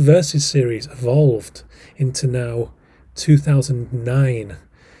 but as the Versus series evolved into now 2009,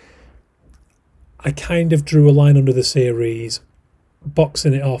 I kind of drew a line under the series,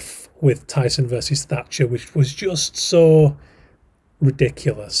 boxing it off with Tyson versus Thatcher, which was just so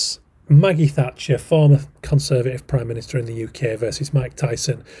ridiculous. Maggie Thatcher, former Conservative Prime Minister in the UK, versus Mike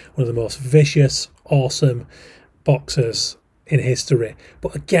Tyson, one of the most vicious, awesome boxers in history.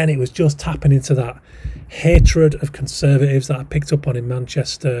 But again, it was just tapping into that hatred of Conservatives that I picked up on in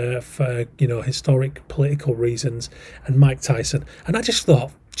Manchester for, historic political reasons, and Mike Tyson. And I just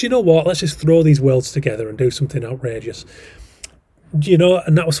thought, do you know what? Let's just throw these worlds together and do something outrageous.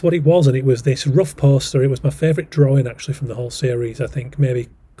 And that was what it was. And it was this rough poster. It was my favourite drawing, actually, from the whole series, I think, maybe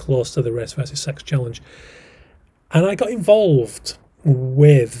close to the Race versus Sex Challenge. And I got involved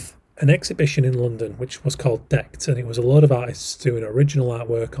with an exhibition in London, which was called Decked. And it was a lot of artists doing original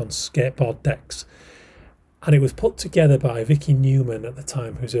artwork on skateboard decks. And it was put together by Vicky Newman at the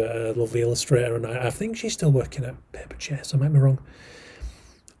time, who's a lovely illustrator. And I think she's still working at Paper Chase, I might be wrong.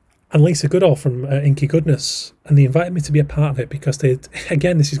 And Lisa Goodall from Inky Goodness, and they invited me to be a part of it because this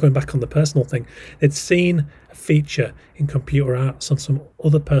is going back on the personal thing, they'd seen a feature in Computer Arts on some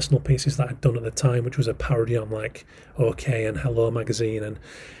other personal pieces that I'd done at the time, which was a parody on like OK and Hello magazine, and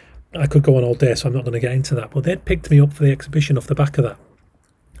I could go on all day, so I'm not going to get into that, but they'd picked me up for the exhibition off the back of that.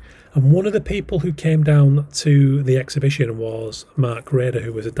 And one of the people who came down to the exhibition was Mark Rader,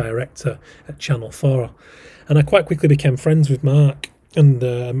 who was a director at Channel 4, and I quite quickly became friends with Mark.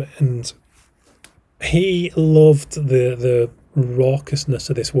 And he loved the raucousness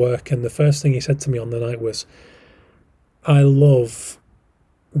of this work, and the first thing he said to me on the night was, I love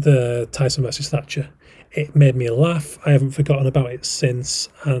the Tyson versus Thatcher. It made me laugh. I haven't forgotten about it since,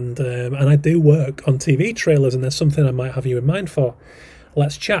 and I do work on TV trailers, and there's something I might have you in mind for.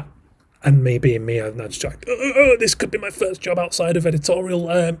 Let's chat. And me being me, I'm just like, this could be my first job outside of editorial.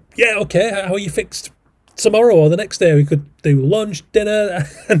 Yeah, okay, how are you fixed? Tomorrow or the next day we could do lunch, dinner.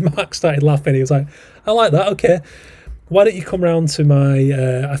 And Mark started laughing. He was like, I like that, okay, why don't you come round to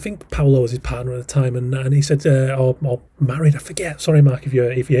my I think Paolo was his partner at the time, and he said or married, I forget, sorry Mark if you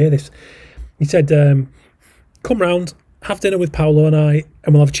hear this, he said come round, have dinner with Paolo and I,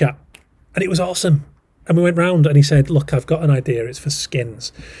 and we'll have a chat. And it was awesome. And we went round and he said, look, I've got an idea, it's for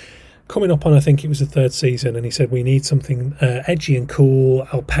skins. coming up on, I think it was the third season, and he said, we need something edgy and cool.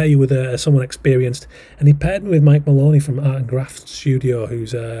 I'll pair you with someone experienced. And he paired me with Mike Maloney from Art and Graft Studio,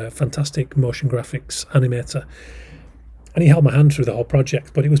 who's a fantastic motion graphics animator. And he held my hand through the whole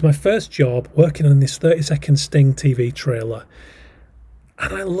project. But it was my first job working on this 30-second Sting TV trailer.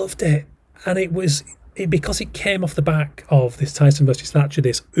 And I loved it. And because it came off the back of this Tyson versus Thatcher,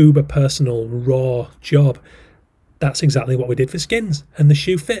 this uber personal, raw job, that's exactly what we did for Skins, and the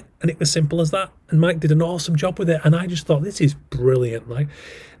shoe fit, and it was simple as that. And Mike did an awesome job with it, and I just thought, this is brilliant. Like,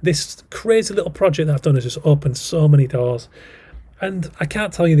 this crazy little project that I've done has just opened so many doors, and I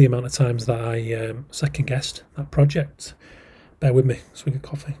can't tell you the amount of times that I second guessed that project. Bear with me, swig of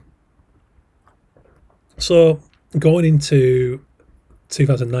coffee. So going into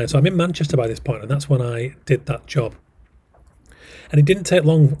 2009, so I'm in Manchester by this point, and that's when I did that job. And it didn't take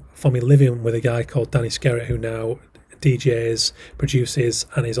long for me living with a guy called Danny Skerritt, who now DJs, produces,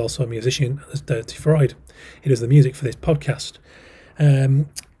 and is also a musician as Dirty Freud. He does the music for this podcast.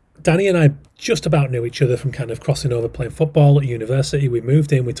 Danny and I just about knew each other from kind of crossing over playing football at university. We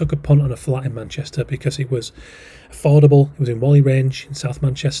moved in, we took a punt on a flat in Manchester because it was affordable. It was in Whalley Range in South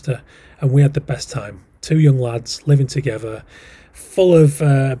Manchester, and we had the best time. Two young lads living together, full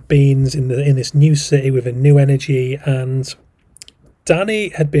of beans in this new city with a new energy. And Danny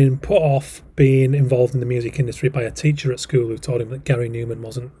had been put off being involved in the music industry by a teacher at school who told him that Gary Newman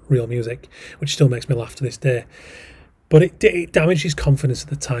wasn't real music, which still makes me laugh to this day. But it damaged his confidence at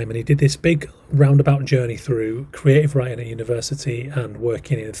the time, and he did this big roundabout journey through creative writing at university and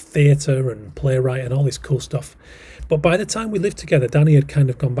working in theatre and playwright and all this cool stuff. But by the time we lived together, Danny had kind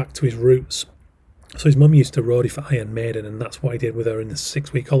of gone back to his roots. So his mum used to roadie for Iron Maiden, and that's what he did with her in the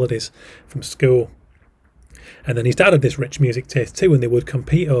 6-week holidays from school. And then his dad had this rich music taste too, and they would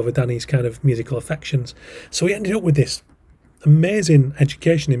compete over Danny's kind of musical affections. So he ended up with this amazing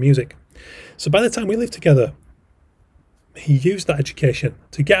education in music. So by the time we lived together, he used that education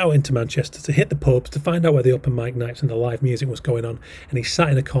to get out into Manchester, to hit the pubs, to find out where the open mic nights and the live music was going on. And he sat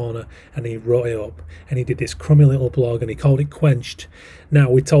in a corner and he wrote it up. And he did this crummy little blog and he called it Quenched. Now,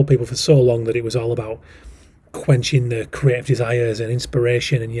 we told people for so long that it was all about quenching the creative desires and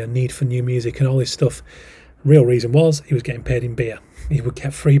inspiration and your need for new music and all this stuff. Real reason was he was getting paid in beer. He would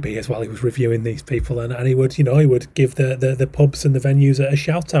get free beers while he was reviewing these people, and he would, he would give the pubs and the venues a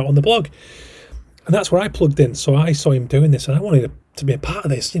shout out on the blog. And that's where I plugged in. So I saw him doing this, and I wanted to be a part of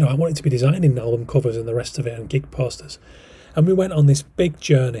this. I wanted to be designing album covers and the rest of it and gig posters. And we went on this big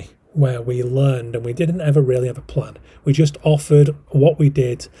journey where we learned, and we didn't ever really have a plan. We just offered what we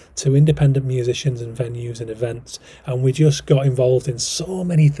did to independent musicians and venues and events, and we just got involved in so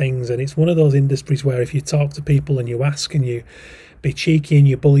many things. And it's one of those industries where if you talk to people and you ask and you be cheeky and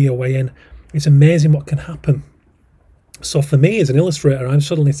you bully your way in, it's amazing what can happen. So for me as an illustrator, I'm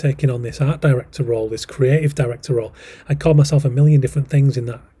suddenly taking on this art director role, this creative director role. I call myself a million different things in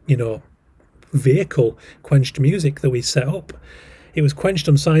that, vehicle, Quenched Music, that we set up. It was Quenched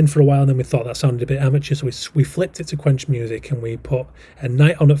Unsigned for a while, and then we thought that sounded a bit amateur, so we flipped it to Quenched Music, and we put a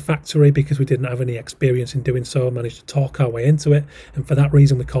night on at Factory because we didn't have any experience in doing so, managed to talk our way into it, and for that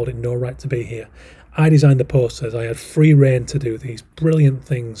reason we called it No Right to Be Here. I designed the posters. I had free rein to do these brilliant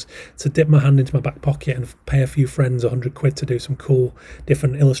things, to dip my hand into my back pocket and pay a few friends £100 to do some cool,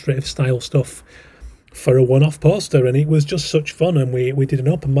 different illustrative style stuff for a one-off poster, and it was just such fun. And we did an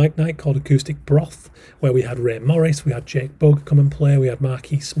open mic night called Acoustic Broth, where we had Ray Morris, we had Jake Bugg come and play, we had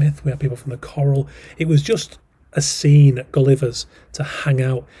Marquis Smith, we had people from the Coral. It was just a scene at Gulliver's to hang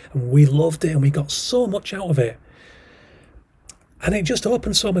out, and we loved it, and we got so much out of it. And it just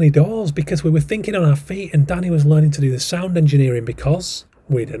opened so many doors because we were thinking on our feet, and Danny was learning to do the sound engineering because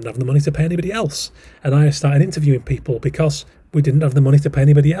we didn't have the money to pay anybody else. And I started interviewing people because we didn't have the money to pay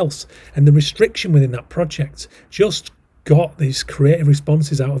anybody else. And the restriction within that project just got these creative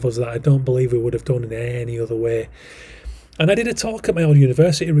responses out of us that I don't believe we would have done in any other way. And I did a talk at my old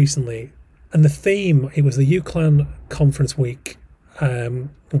university recently, and the theme, it was the UCLan conference week,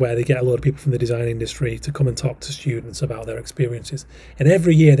 where they get a lot of people from the design industry to come and talk to students about their experiences. And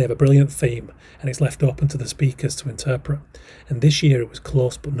every year they have a brilliant theme, and it's left open to the speakers to interpret. And this year it was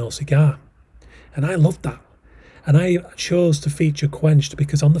Close But No Cigar. And I loved that. And I chose to feature Quenched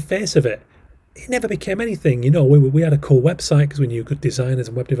because on the face of it, it never became anything. We had a cool website because we knew good designers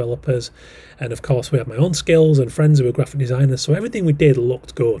and web developers. And of course we had my own skills and friends who were graphic designers. So everything we did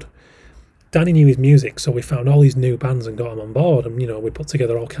looked good. Danny knew his music, so we found all these new bands and got them on board, and we put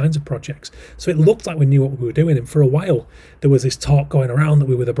together all kinds of projects. So it looked like we knew what we were doing, and for a while there was this talk going around that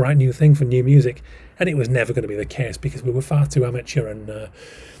we were the bright new thing for new music, and it was never going to be the case because we were far too amateur and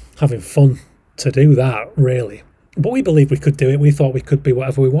having fun to do that, really. But we believed we could do it. We thought we could be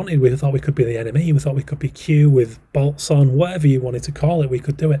whatever we wanted. We thought we could be the enemy. We thought we could be Q with bolts on, whatever you wanted to call it, we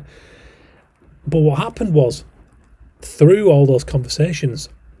could do it. But what happened was, through all those conversations,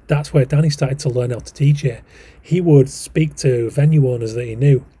 that's where Danny started to learn how to DJ. He would speak to venue owners that he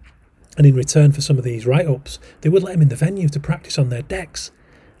knew, and in return for some of these write-ups, they would let him in the venue to practice on their decks.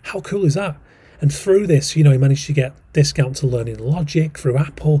 How cool is that? And through this, he managed to get discount to learning Logic through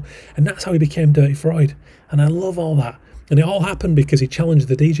Apple, and that's how he became Dirty Freud. And I love all that. And it all happened because he challenged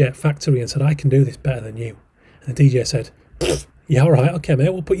the DJ at Factory and said, I can do this better than you. And the DJ said, yeah, all right, okay, mate,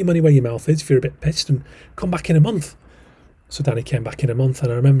 we'll put your money where your mouth is if you're a bit pissed, and come back in a month. So Danny came back in a month,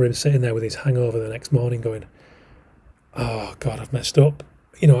 and I remember him sitting there with his hangover the next morning going, oh, God, I've messed up.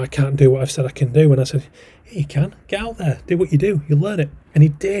 I can't do what I've said I can do. And I said, yeah, you can. Get out there. Do what you do. You'll learn it. And he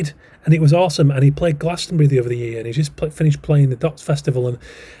did. And it was awesome. And he played Glastonbury the other year, and he just finished playing the Dots Festival. And,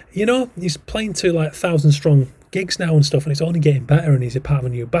 he's playing to like 1,000-strong gigs now and stuff, and it's only getting better. And he's a part of a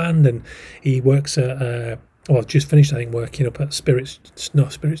new band, and he works at, just finished, I think, working up at Spirit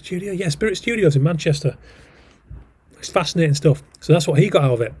Studio. Yeah, Spirit Studios in Manchester. It's fascinating stuff. So that's what he got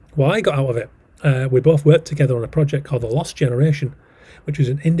out of it. What I got out of it, we both worked together on a project called The Lost Generation, which was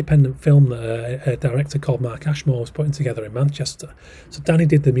an independent film that a director called Mark Ashmore was putting together in Manchester. So Danny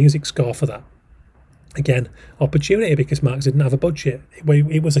did the music score for that. Again, opportunity, because Mark didn't have a budget.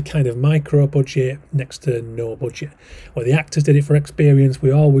 It was a kind of micro budget, next to no budget. Well, the actors did it for experience.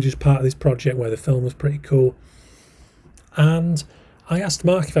 We all were just part of this project where the film was pretty cool. And I asked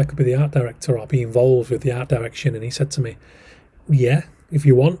Mark if I could be the art director or be involved with the art direction, and he said to me, yeah, if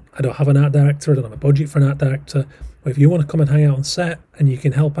you want. I don't have an art director, I don't have a budget for an art director, but if you want to come and hang out on set and you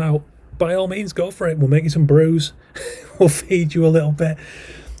can help out, by all means, go for it. We'll make you some brews, we'll feed you a little bit.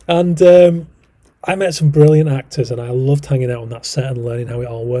 And I met some brilliant actors, and I loved hanging out on that set and learning how it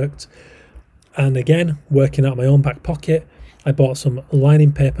all worked. And again, working out of my own back pocket, I bought some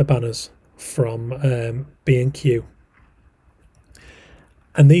lining paper banners from B&Q.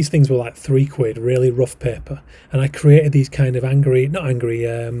 And these things were like £3, really rough paper. And I created these kind of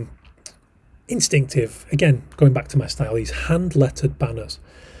instinctive, again, going back to my style, these hand-lettered banners.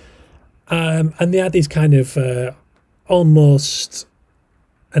 And they had these kind of almost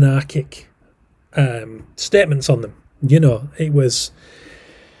anarchic statements on them. It was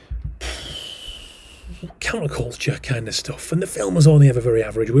counterculture kind of stuff. And the film was only ever very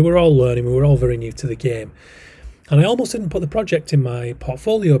average. We were all learning. We were all very new to the game. And I almost didn't put the project in my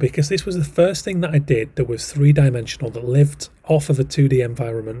portfolio because this was the first thing that I did that was three-dimensional, that lived off of a 2D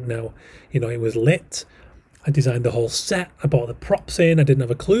environment. Now, it was lit. I designed the whole set. I bought the props in. I didn't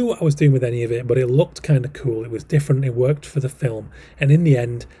have a clue what I was doing with any of it, but it looked kind of cool. It was different. It worked for the film. And in the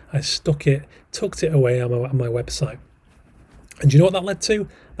end, I tucked it away on my website. And do you know what that led to?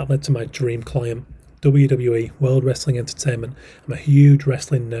 That led to my dream client, WWE, World Wrestling Entertainment. I'm a huge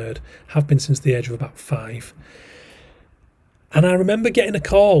wrestling nerd. Have been since the age of about 5. And I remember getting a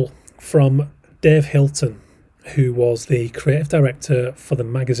call from Dave Hilton, who was the creative director for the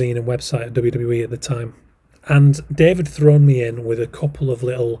magazine and website at WWE at the time. And Dave had thrown me in with a couple of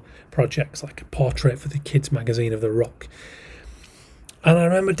little projects, like a portrait for the kids' magazine of The Rock. And I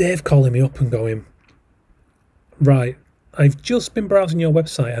remember Dave calling me up and going, right, I've just been browsing your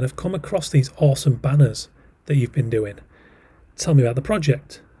website and I've come across these awesome banners that you've been doing. Tell me about the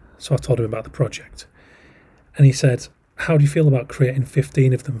project. So I told him about the project. And he said, how do you feel about creating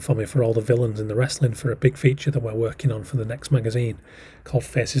 15 of them for me for all the villains in the wrestling for a big feature that we're working on for the next magazine called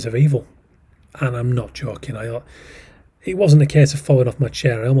Faces of Evil? And I'm not joking. It wasn't a case of falling off my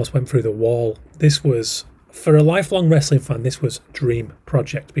chair. I almost went through the wall. This was, for a lifelong wrestling fan, this was dream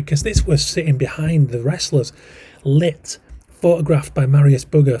project, because this was sitting behind the wrestlers, lit, photographed by Marius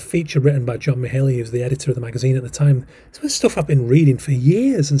Bugger, feature written by John Mihaly, who's the editor of the magazine at the time. This was stuff I've been reading for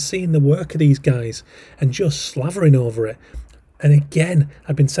years and seeing the work of these guys and just slavering over it. And again,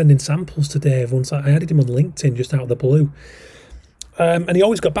 I've been sending samples to Dave. Once I added him on LinkedIn just out of the blue. And he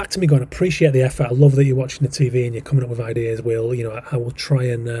always got back to me going, appreciate the effort. I love that you're watching the TV and you're coming up with ideas, Will. I will try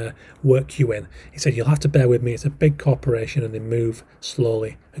and work you in. He said, you'll have to bear with me. It's a big corporation and they move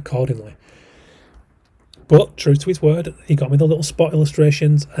slowly accordingly. But true to his word, he got me the little spot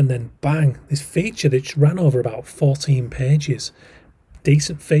illustrations, and then bang, this feature that ran over about 14 pages.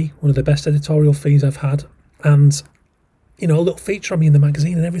 Decent fee, one of the best editorial fees I've had. And, a little feature on me in the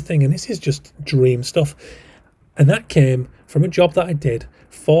magazine and everything. And this is just dream stuff. And that came from a job that I did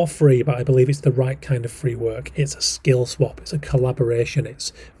for free, but I believe it's the right kind of free work. It's a skill swap. It's a collaboration.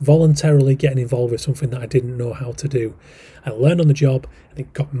 It's voluntarily getting involved with something that I didn't know how to do. I learned on the job, and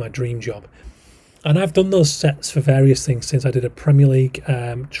it got me my dream job. And I've done those sets for various things since. I did a Premier League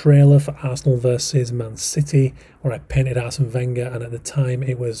trailer for Arsenal versus Man City, where I painted Arsene Wenger, and at the time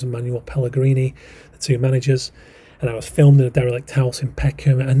it was Manuel Pellegrini, the two managers, and I was filmed in a derelict house in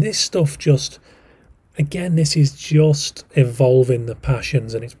Peckham. And this stuff just, again, this is just evolving the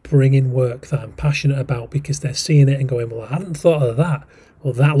passions, and it's bringing work that I'm passionate about because they're seeing it and going, well, I hadn't thought of that.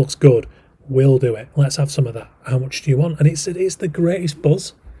 Well, that looks good. We'll do it. Let's have some of that. How much do you want? And it's the greatest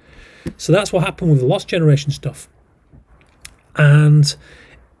buzz. So that's what happened with the Lost Generation stuff. And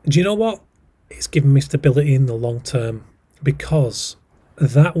do you know what? It's given me stability in the long term, because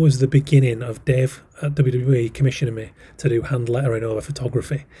that was the beginning of Dave at WWE commissioning me to do hand lettering over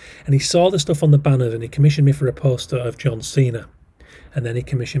photography. And he saw the stuff on the banners and he commissioned me for a poster of John Cena. And then he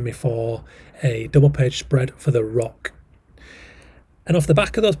commissioned me for a double page spread for The Rock. And off the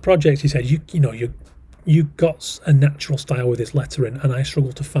back of those projects, he said, you got a natural style with this lettering, and I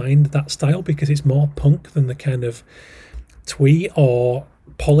struggle to find that style because it's more punk than the kind of twee or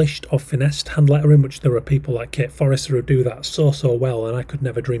polished or finessed hand lettering, which there are people like Kate Forrester who do that so well, and I could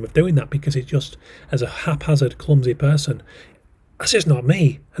never dream of doing that because it just, as a haphazard, clumsy person, that's just not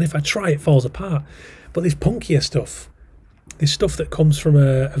me. And if I try, it falls apart. But this punkier stuff, this stuff that comes from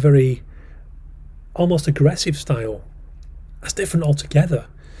a very almost aggressive style, that's different altogether.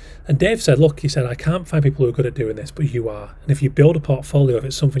 And Dave said, look, he said, I can't find people who are good at doing this, but you are. And if you build a portfolio, if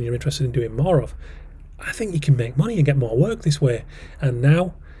it's something you're interested in doing more of, I think you can make money and get more work this way. And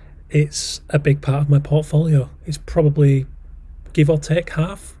now it's a big part of my portfolio. It's probably, give or take,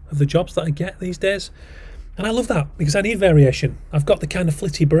 half of the jobs that I get these days. And I love that because I need variation. I've got the kind of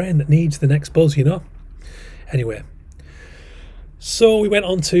flitty brain that needs the next buzz, you know? Anyway, so we went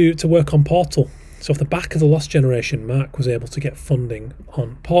on to work on Portal. So off the back of the Lost Generation, Mark was able to get funding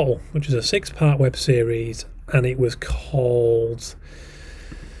on Portal, which is a 6-part web series, and it was called...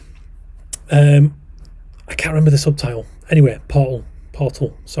 I can't remember the subtitle. Anyway, Portal,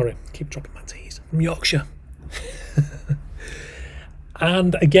 sorry, keep dropping my T's. From Yorkshire.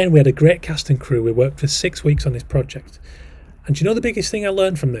 And again, we had a great cast and crew. We worked for 6 weeks on this project. And do you know the biggest thing I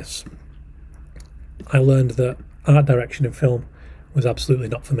learned from this? I learned that art direction in film was absolutely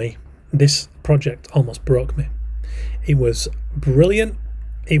not for me. This project almost broke me. It was brilliant,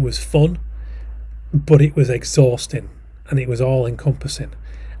 it was fun, but it was exhausting, and it was all encompassing.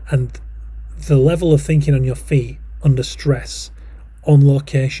 And the level of thinking on your feet, under stress, on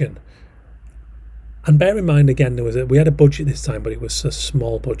location. And bear in mind again, we had a budget this time, but it was a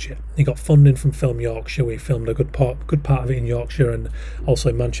small budget. We got funding from Film Yorkshire. We filmed a good part of it in Yorkshire and also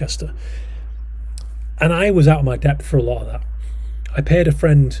in Manchester. And I was out of my depth for a lot of that. I paid a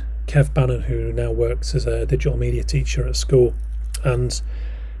friend, Kev Bannon, who now works as a digital media teacher at school, and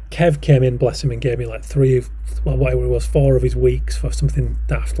Kev came in, bless him, and gave me like 4 of his weeks for something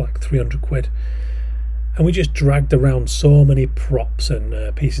daft like 300 quid. And we just dragged around so many props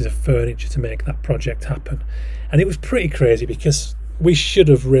and pieces of furniture to make that project happen. And it was pretty crazy because we should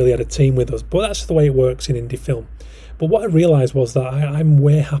have really had a team with us, but that's the way it works in indie film. But what I realised was that I'm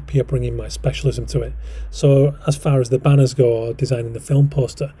way happier bringing my specialism to it. So as far as the banners go or designing the film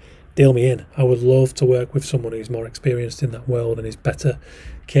poster, deal me in. I would love to work with someone who's more experienced in that world and is better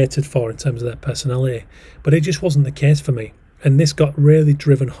catered for in terms of their personality. But it just wasn't the case for me. And this got really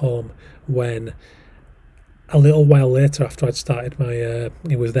driven home when a little while later, after I'd started my,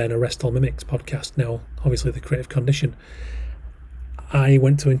 it was then Arrest All Mimics podcast, now obviously The Creative Condition, I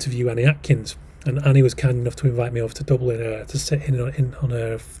went to interview Annie Atkins. And Annie was kind enough to invite me over to Dublin to sit in on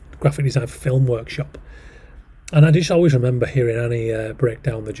a graphic design for film workshop. And I just always remember hearing Annie break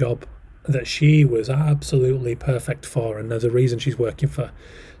down the job that she was absolutely perfect for. And there's a reason she's working for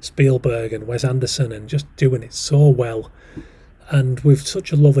Spielberg and Wes Anderson and just doing it so well. And with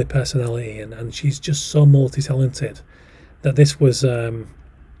such a lovely personality. And she's just so multi-talented that this was, it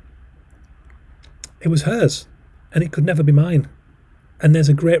was hers. And it could never be mine. And there's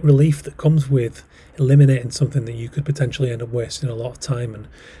a great relief that comes with eliminating something that you could potentially end up wasting a lot of time and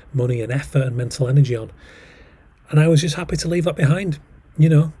money and effort and mental energy on. And I was just happy to leave that behind, you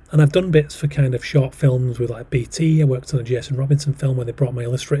know. And I've done bits for kind of short films with like BT. I worked on a Jason Robinson film where they brought my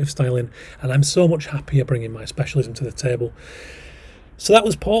illustrative style in. And I'm so much happier bringing my specialism to the table. So that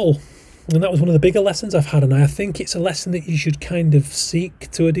was Paul. And that was one of the bigger lessons I've had. And I think it's a lesson that you should kind of seek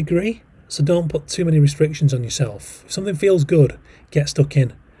to a degree. So don't put too many restrictions on yourself. If something feels good, get stuck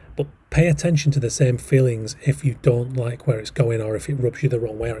in. But pay attention to the same feelings if you don't like where it's going or if it rubs you the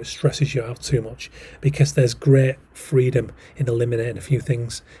wrong way or it stresses you out too much. Because there's great freedom in eliminating a few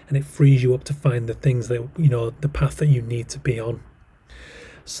things and it frees you up to find the things that, you know, the path that you need to be on.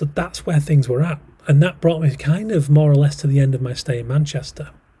 So that's where things were at. And that brought me kind of more or less to the end of my stay in Manchester.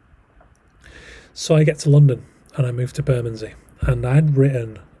 So I get to London and I moved to Bermondsey, and I'd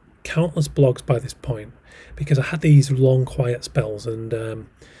written countless blogs by this point because I had these long quiet spells, and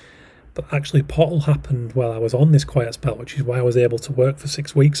but actually Portal happened while I was on this quiet spell, which is why I was able to work for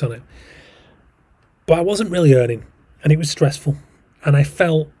 6 weeks on it. But I wasn't really earning, and it was stressful, and I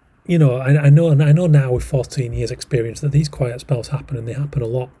felt, I know now with 14 years experience that these quiet spells happen, and they happen a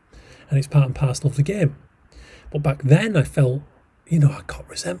lot, and it's part and parcel of the game. But back then I felt, I got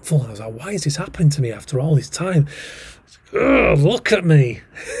resentful. I was like, why is this happening to me after all this time? Ugh, look at me.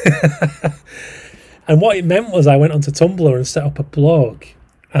 And what it meant was I went onto Tumblr and set up a blog,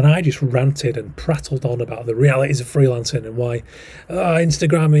 and I just ranted and prattled on about the realities of freelancing and why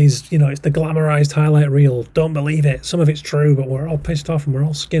Instagram is, it's the glamorized highlight reel. Don't believe it. Some of it's true, but we're all pissed off and we're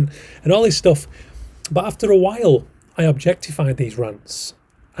all skinned and all this stuff. But after a while, I objectified these rants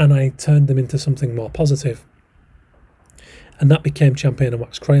and I turned them into something more positive. And that became Champagne and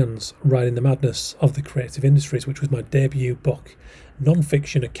Wax Crayons, Riding the Madness of the Creative Industries, which was my debut book,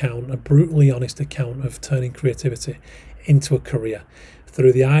 non-fiction account, a brutally honest account of turning creativity into a career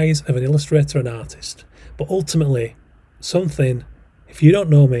through the eyes of an illustrator and artist. But ultimately, something, if you don't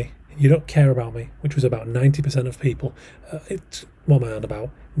know me, you don't care about me, which was about 90% of people, what am I on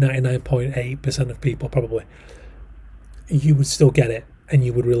about? 99.8% of people probably, you would still get it. And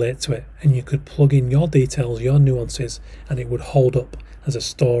you would relate to it, and you could plug in your details, your nuances, and it would hold up as a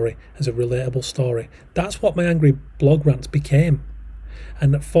story, as a relatable story. That's what my angry blog rants became.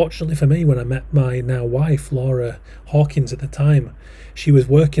 And fortunately for me, when I met my now wife, Laura Hawkins at the time, she was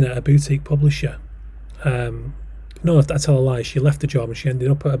working at a boutique publisher. No, I tell a lie, she left the job and she ended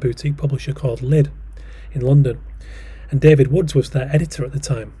up at a boutique publisher called Lid in London. And David Woods was their editor at the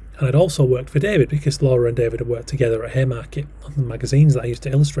time. And I'd also worked for David because Laura and David had worked together at Haymarket on the magazines that I used to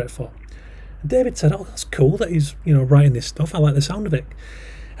illustrate for. And David said, "Oh, that's cool that he's writing this stuff. I like the sound of it."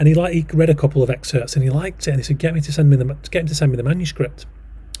 And he read a couple of excerpts and he liked it. And he said, "Get him to send me the manuscript."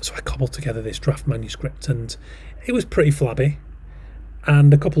 So I cobbled together this draft manuscript, and it was pretty flabby.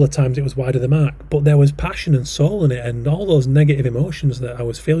 And a couple of times it was wide of the mark, but there was passion and soul in it, and all those negative emotions that I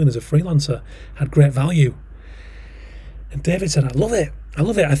was feeling as a freelancer had great value. And David said, I love it.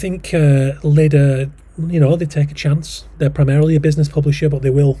 I think Lid, they take a chance. They're primarily a business publisher, but they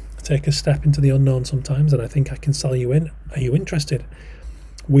will take a step into the unknown sometimes, and I think I can sell you in. Are you interested?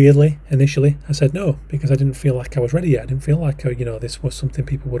 Weirdly, initially, I said no, because I didn't feel like I was ready yet. I didn't feel like, this was something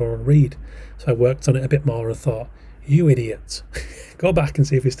people would want to read. So I worked on it a bit more and thought, you idiot, go back and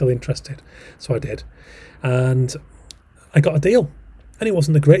see if you're still interested. So I did. And I got a deal. And it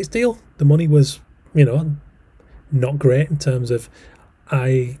wasn't the greatest deal. The money was, not great in terms of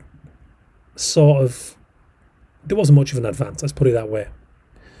there wasn't much of an advance, let's put it that way.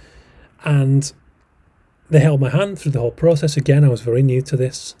 And they held my hand through the whole process. Again, I was very new to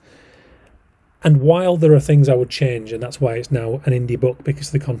this. And while there are things I would change, and that's why it's now an indie book,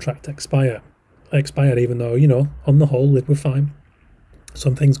 because the contract expired, even though, on the whole, Lid were fine.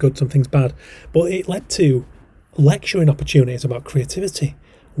 Some things good, some things bad. But it led to lecturing opportunities about creativity,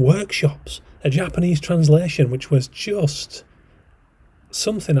 workshops, a Japanese translation, which was just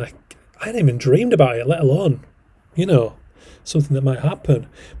something I hadn't even dreamed about it, let alone, something that might happen.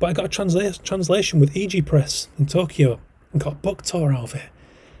 But I got a translation with EG Press in Tokyo and got a book tour out of it.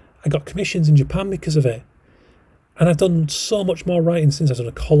 I got commissions in Japan because of it. And I've done so much more writing since. I've done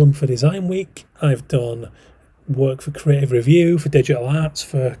a column for Design Week. I've done work for Creative Review, for Digital Arts,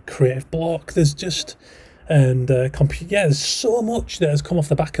 for Creative Block. There's just... there's so much that has come off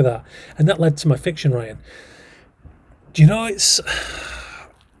the back of that, and that led to my fiction writing. Do you know,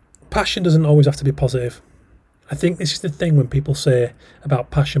 passion doesn't always have to be positive. I think this is the thing when people say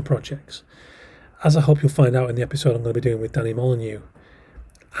about passion projects, as I hope you'll find out in the episode I'm going to be doing with Danny Molyneux.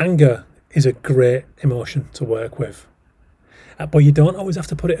 Anger is a great emotion to work with, but you don't always have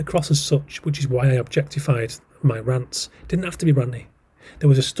to put it across as such, which is why I objectified my rants. It didn't have to be ranty. There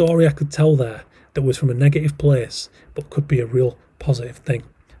was a story I could tell there that was from a negative place, but could be a real positive thing.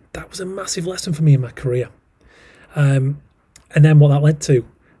 That was a massive lesson for me in my career. And then what that led to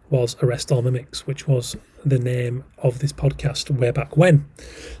was Arrest All Mimics, which was the name of this podcast way back when.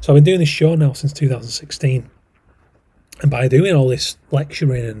 So I've been doing this show now since 2016. And by doing all this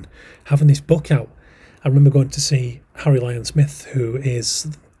lecturing and having this book out, I remember going to see Harry Lyon-Smith, who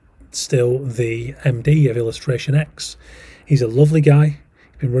is still the MD of Illustration X. He's a lovely guy.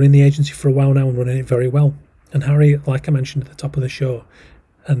 Been running the agency for a while now and running it very well. And Harry, like I mentioned at the top of the show,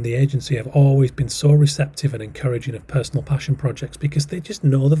 and the agency have always been so receptive and encouraging of personal passion projects because they just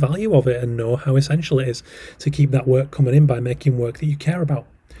know the value of it and know how essential it is to keep that work coming in by making work that you care about.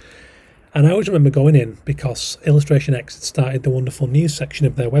 And I always remember going in because Illustration X had started the wonderful news section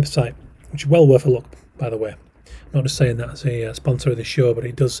of their website which is well worth a look, by the way. I'm not just saying that as a sponsor of the show, but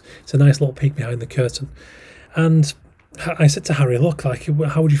it's a nice little peek behind the curtain. And I said to Harry, look, like,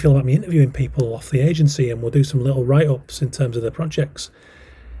 how would you feel about me interviewing people off the agency, and we'll do some little write-ups in terms of the projects?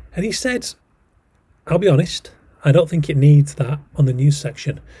 And he said, I'll be honest, I don't think it needs that on the news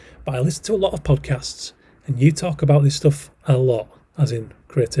section, but I listen to a lot of podcasts, and you talk about this stuff a lot, as in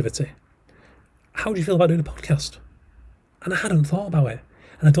creativity. How do you feel about doing a podcast? And I hadn't thought about it.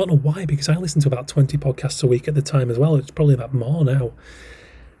 And I don't know why, because I listened to about 20 podcasts a week at the time as well. It's probably about more now.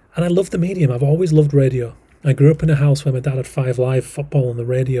 And I love the medium. I've always loved radio. I grew up in a house where my dad had 5 Live football on the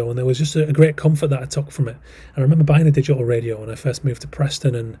radio, and there was just a great comfort that I took from it. And I remember buying a digital radio when I first moved to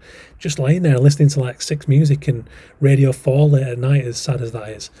Preston, and just lying there listening to like 6 Music and Radio 4 late at night, as sad as that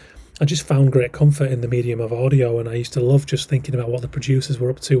is. I just found great comfort in the medium of audio, and I used to love just thinking about what the producers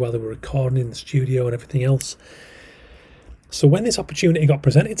were up to while they were recording in the studio and everything else. So when this opportunity got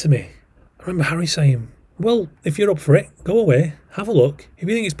presented to me, I remember Harry saying, well, if you're up for it, go away, have a look. If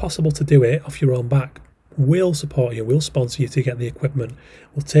you think it's possible to do it off your own back, we'll support you, we'll sponsor you to get the equipment,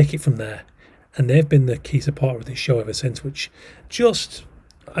 we'll take it from there. And they've been the key supporter of this show ever since, which just,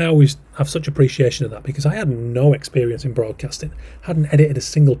 I always have such appreciation of that, because I had no experience in broadcasting, hadn't edited a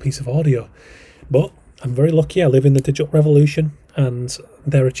single piece of audio. But I'm very lucky, I live in the digital revolution, and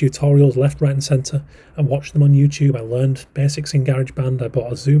there are tutorials left, right and centre. I watched them on YouTube. I learned basics in GarageBand. I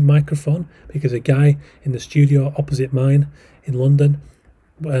bought a Zoom microphone because a guy in the studio opposite mine in London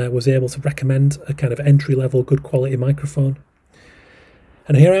was able to recommend a kind of entry-level, good quality microphone.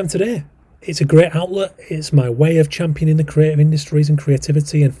 And here I am today. It's a great outlet. It's my way of championing the creative industries and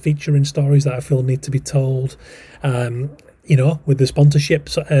creativity and featuring stories that I feel need to be told. With the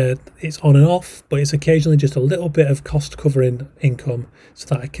sponsorships, it's on and off, but it's occasionally just a little bit of cost covering income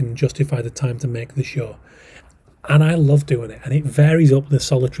so that I can justify the time to make the show. And I love doing it, and it varies up the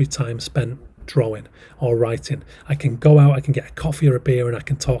solitary time spent drawing or writing. I can go out, I can get a coffee or a beer, and I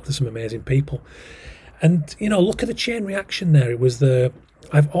can talk to some amazing people. And, look at the chain reaction there.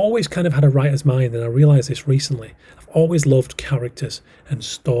 I've always kind of had a writer's mind, and I realised this recently. I've always loved characters and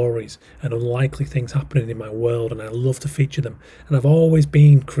stories and unlikely things happening in my world, and I love to feature them. And I've always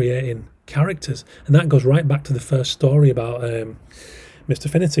been creating characters, and that goes right back to the first story about Mr.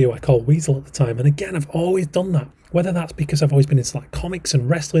 Finity, who I called Weasel at the time. And again, I've always done that, whether that's because I've always been into like comics and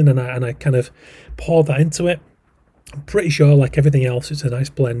wrestling, and I kind of poured that into it. I'm pretty sure, like everything else, it's a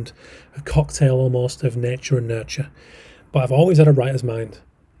nice blend, a cocktail almost of nature and nurture. But I've always had a writer's mind.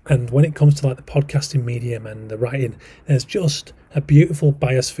 And when it comes to like the podcasting medium and the writing, there's just a beautiful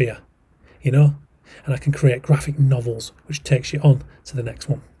biosphere, and I can create graphic novels, which takes you on to the next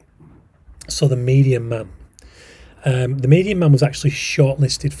one. So The Medium Man. The Medium Man was actually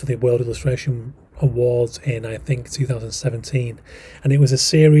shortlisted for the World Illustration Awards in, I think, 2017. And it was a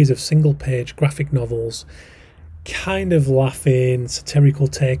series of single-page graphic novels, kind of laughing, satirical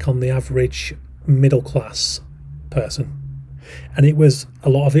take on the average middle-class person. And a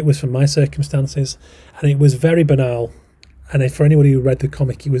lot of it was from my circumstances, and it was very banal. And for anybody who read the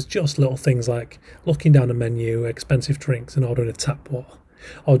comic, it was just little things like looking down a menu, expensive drinks, and ordering a tap water,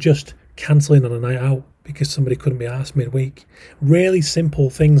 or just cancelling on a night out because somebody couldn't be arsed midweek. Really simple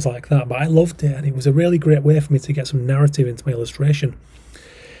things like that, but I loved it, and it was a really great way for me to get some narrative into my illustration.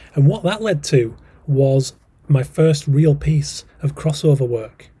 And what that led to was my first real piece of crossover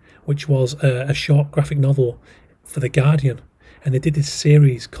work, which was a short graphic novel for The Guardian. And they did this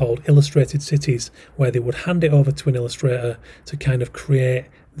series called Illustrated Cities, where they would hand it over to an illustrator to kind of create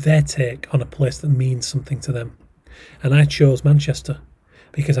their take on a place that means something to them. And I chose Manchester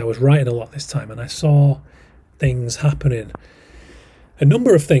because I was writing a lot this time, and I saw things happening, a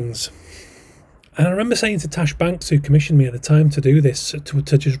number of things. And I remember saying to Tash Banks, who commissioned me at the time to do this,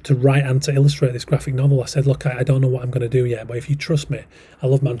 to write and to illustrate this graphic novel, I said, look, I don't know what I'm going to do yet, but if you trust me, I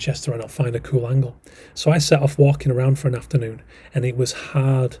love Manchester and I'll find a cool angle. So I set off walking around for an afternoon, and it was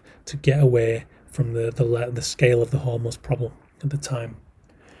hard to get away from the scale of the homeless problem at the time.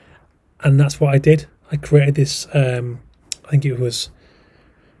 And that's what I did. I created this, I think it was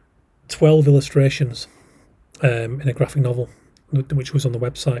 12 illustrations in a graphic novel, which was on the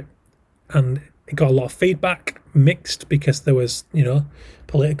website. And it got a lot of feedback, mixed, because there was,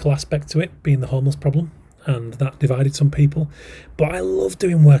 political aspect to it, being the homeless problem, and that divided some people. But I love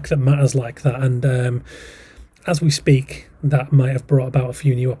doing work that matters like that, and as we speak, that might have brought about a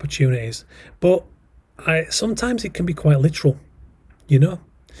few new opportunities. But sometimes it can be quite literal,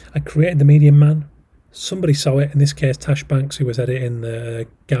 I created The Medium Man. Somebody saw it, in this case Tash Banks, who was editing the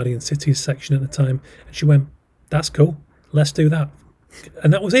Guardian Cities section at the time, and she went, that's cool, let's do that.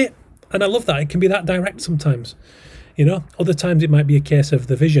 And that was it. And I love that. It can be that direct sometimes. Other times it might be a case of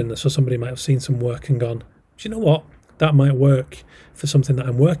the vision. So somebody might have seen some work and gone, do you know what? That might work for something that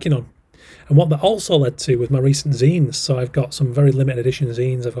I'm working on. And what that also led to was my recent zines. So I've got some very limited edition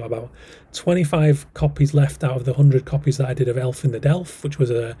zines. I've got about 25 copies left out of the 100 copies that I did of Elf in the Delph, which was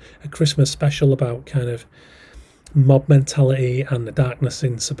a Christmas special about kind of mob mentality and the darkness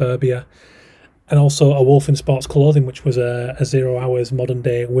in suburbia. And also A Wolf in Sports Clothing, which was a 0 hours modern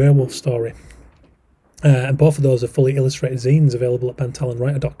day werewolf story. And both of those are fully illustrated zines available at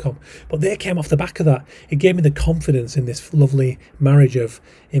bentalonwriter.com. But they came off the back of that. It gave me the confidence in this lovely marriage of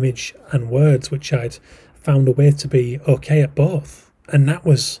image and words, which I'd found a way to be okay at both. And that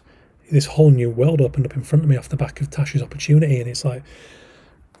was this whole new world opened up in front of me off the back of Tasha's opportunity. And it's like,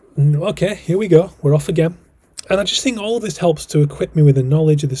 okay, here we go. We're off again. And I just think all of this helps to equip me with the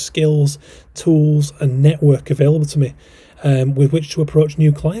knowledge of the skills, tools, and network available to me with which to approach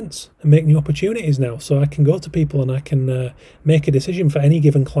new clients and make new opportunities now. So I can go to people and I can make a decision for any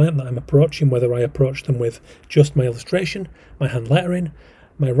given client that I'm approaching, whether I approach them with just my illustration, my hand lettering,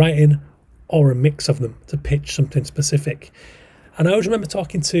 my writing, or a mix of them to pitch something specific. And I always remember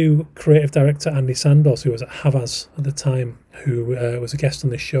talking to creative director Andy Sandos, who was at Havas at the time, who was a guest on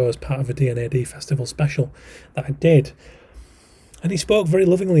this show as part of a D&AD festival special that I did. And he spoke very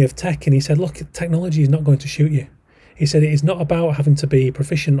lovingly of tech, and he said, look, technology is not going to shoot you. He said it is not about having to be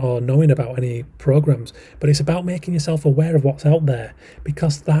proficient or knowing about any programs, but it's about making yourself aware of what's out there,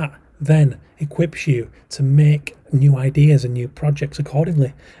 because that then equips you to make new ideas and new projects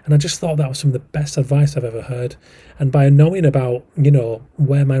accordingly. And I just thought that was some of the best advice I've ever heard. And by knowing about,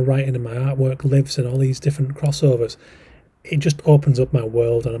 where my writing and my artwork lives and all these different crossovers, it just opens up my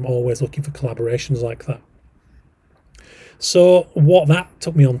world, and I'm always looking for collaborations like that. So what that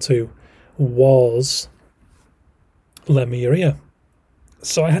took me on to was Lend Me Your Ear.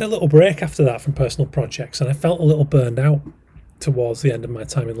 So I had a little break after that from personal projects, and I felt a little burned out towards the end of my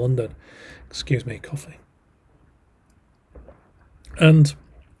time in London. Excuse me, coffee. And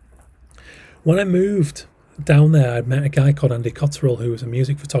when I moved down there, I met a guy called Andy Cotterill, who was a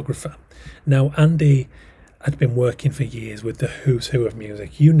music photographer. Now, Andy had been working for years with the who's who of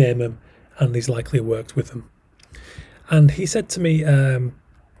music. You name him, Andy's likely worked with them. And he said to me,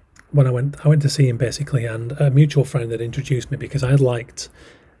 when I went to see him basically, and a mutual friend had introduced me because I liked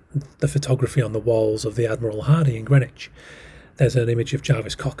the photography on the walls of the Admiral Hardy in Greenwich. There's an image of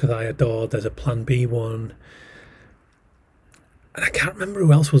Jarvis Cocker that I adored. There's a Plan B one. And I can't remember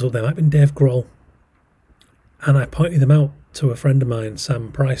who else was up there. It might have been Dave Grohl. And I pointed them out to a friend of mine,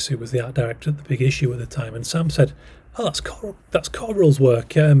 Sam Price, who was the art director at The Big Issue at the time. And Sam said, oh, that's Cotterill's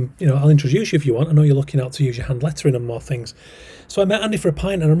work. I'll introduce you if you want. I know you're looking out to use your hand lettering and more things. So I met Andy for a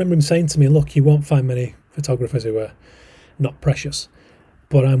pint, and I remember him saying to me, look, you won't find many photographers who are not precious,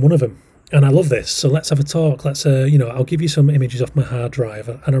 but I'm one of them. And I love this, so let's have a talk. I'll give you some images off my hard drive.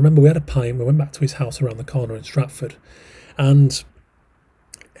 And I remember we had a pint, we went back to his house around the corner in Stratford, and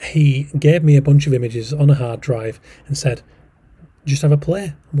he gave me a bunch of images on a hard drive and said, just have a play,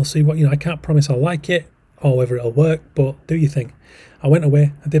 and we'll see what, I can't promise I'll like it or whether it'll work, but do your thing. I went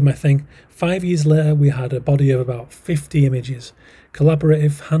away, I did my thing. 5 years later, we had a body of about 50 images,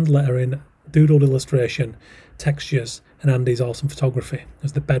 collaborative, hand lettering, doodled illustration, textures, and Andy's awesome photography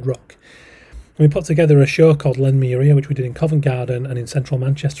as the bedrock. And we put together a show called Lend Me Your Ear, which we did in Covent Garden and in central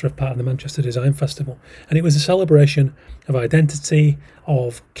Manchester as part of the Manchester Design Festival. And it was a celebration of identity,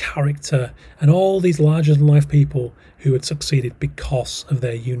 of character, and all these larger-than-life people who had succeeded because of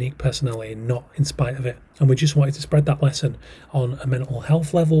their unique personality, not in spite of it. And we just wanted to spread that lesson on a mental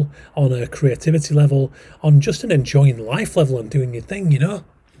health level, on a creativity level, on just an enjoying life level and doing your thing,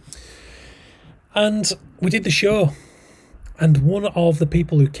 And we did the show. And one of the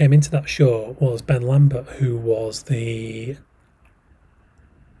people who came into that show was Ben Lambert, who was the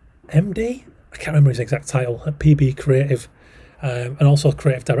MD? I can't remember his exact title, at PB Creative, and also a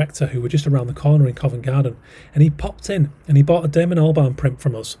creative director who were just around the corner in Covent Garden. And he popped in and he bought a Damon Albarn print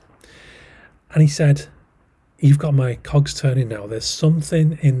from us. And he said, you've got my cogs turning now. There's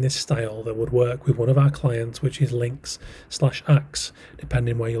something in this style that would work with one of our clients, which is Lynx/Axe,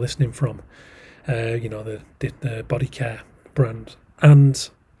 depending where you're listening from. The body care brand. And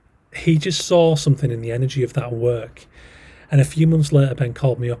he just saw something in the energy of that work. And a few months later, Ben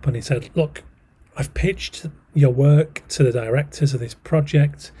called me up and he said, look, I've pitched your work to the directors of this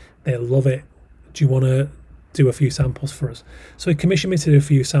project. They love it. Do you want to do a few samples for us? So he commissioned me to do a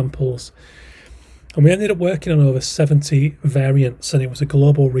few samples. And we ended up working on over 70 variants, and it was a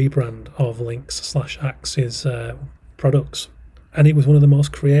global rebrand of Lynx/Axe's products. And it was one of the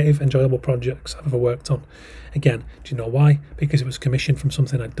most creative, enjoyable projects I've ever worked on. Again, do you know why? Because it was commissioned from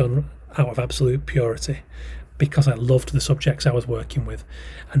something I'd done out of absolute purity. because I loved the subjects I was working with.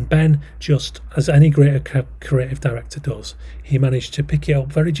 And Ben, just as any great creative director does, he managed to pick it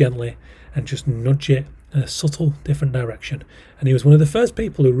up very gently and just nudge it in a subtle different direction. And he was one of the first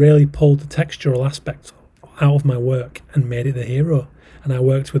people who really pulled the textural aspect out of my work and made it the hero. And I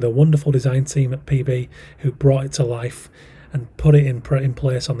worked with a wonderful design team at PB who brought it to life and put it in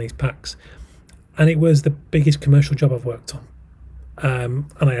place on these packs. And it was the biggest commercial job I've worked on.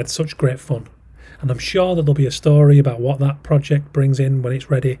 And I had such great fun. And I'm sure that there'll be a story about what that project brings in when it's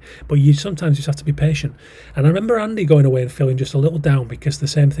ready, but you sometimes just have to be patient. And I remember Andy going away and feeling just a little down because the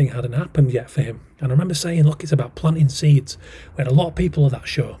same thing hadn't happened yet for him. And I remember saying, look, it's about planting seeds. We had a lot of people at that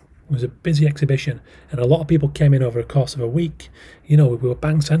show. It was a busy exhibition, and a lot of people came in over the course of a week. You know, we were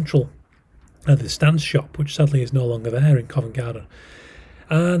bang central at the Stan's shop, which sadly is no longer there in Covent Garden.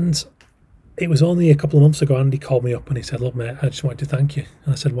 And it was only a couple of months ago Andy called me up and he said, look mate, I just wanted to thank you.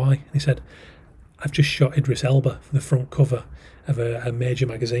 And I said, why? And he said, I've just shot Idris Elba for the front cover of a major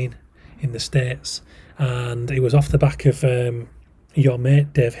magazine in the States, and it was off the back of your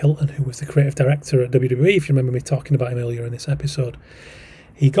mate Dave Hilton, who was the creative director at WWE, if you remember me talking about him earlier in this episode.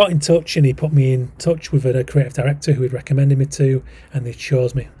 He got in touch and he put me in touch with a creative director who he'd recommended me to, and they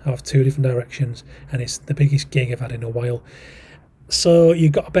chose me out of 2 different directions, and it's the biggest gig I've had in a while. So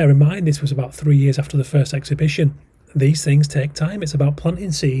you've got to bear in mind this was about 3 years after the first exhibition. These things take time. It's about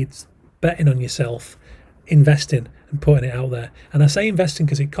planting seeds, betting on yourself, investing and putting it out there. And I say investing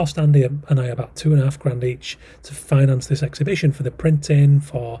because it cost Andy and I about $2,500 each to finance this exhibition, for the printing,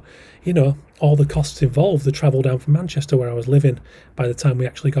 for, you know, all the costs involved, the travel down from Manchester where I was living by the time we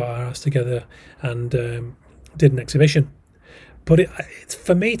actually got our house together and did an exhibition. But it's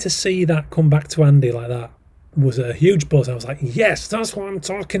for me to see that come back to Andy like that was a huge buzz. I was like, yes, that's what I'm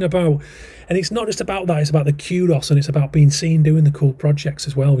talking about. And it's not just about that, it's about the kudos, and it's about being seen doing the cool projects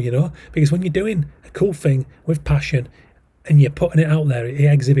as well, you know, because when you're doing a cool thing with passion and you're putting it out there, it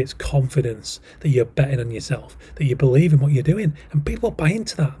exhibits confidence that you're betting on yourself, that you believe in what you're doing, and people buy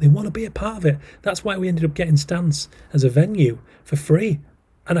into that. They want to be a part of it. That's why we ended up getting Stance as a venue for free.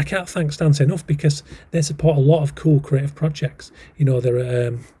 And I can't thank Stance enough because they support a lot of cool creative projects. You know,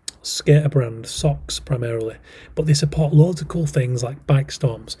 they're skater brand, socks primarily, but they support loads of cool things like Bike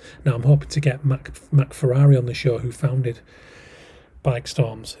Storms. Now I'm hoping to get Mac Ferrari on the show, who founded Bike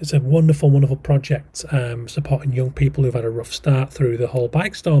Storms. It's a wonderful project, supporting young people who've had a rough start through the whole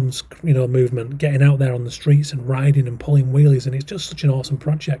Bike Storms, you know, movement, getting out there on the streets and riding and pulling wheelies, and it's just such an awesome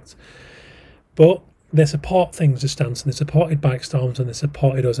project. But they support things as Stance, and they supported Bike Storms, and they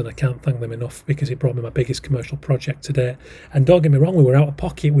supported us, and I can't thank them enough because it brought me my biggest commercial project to date. And don't get me wrong, we were out of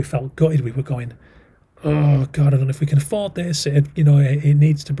pocket, we felt gutted, we were going, oh God, I don't know if we can afford this, it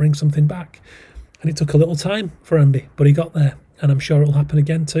needs to bring something back. And it took a little time for Andy, but he got there, and I'm sure it'll happen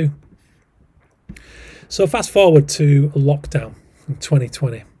again too. So fast forward to lockdown in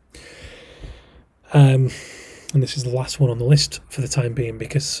 2020. And this is the last one on the list for the time being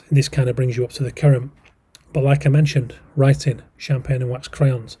because this kind of brings you up to the current. But like I mentioned, writing Champagne and Wax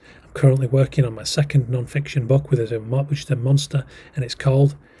Crayons. I'm currently working on my second non-fiction book, which is a monster, and it's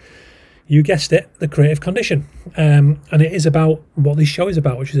called, you guessed it, The Creative Condition. And it is about what this show is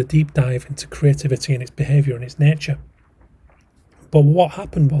about, which is a deep dive into creativity and its behaviour and its nature. But what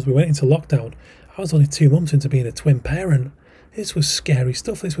happened was we went into lockdown. I was only 2 months into being a twin parent. This was scary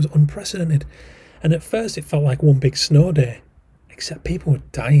stuff. This was unprecedented. And at first it felt like one big snow day, except people were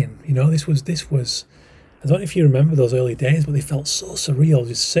dying. You know, this was, I don't know if you remember those early days, but they felt so surreal,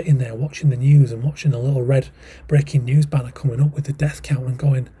 just sitting there watching the news and watching a little red breaking news banner coming up with the death count and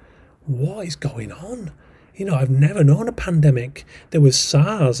going, what is going on? You know, I've never known a pandemic. There was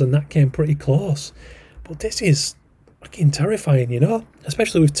SARS and that came pretty close. But this is fucking terrifying, you know,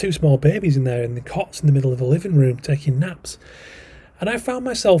 especially with 2 small babies in there in the cots in the middle of the living room taking naps. And I found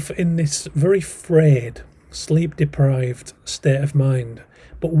myself in this very frayed, sleep-deprived state of mind.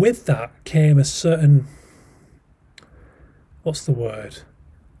 But with that came a certain, what's the word?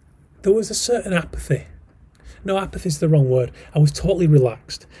 There was a certain apathy. No, apathy's the wrong word. I was totally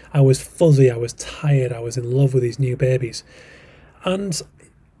relaxed. I was fuzzy. I was tired. I was in love with these new babies. And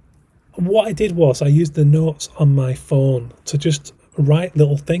what I did was I used the notes on my phone to just write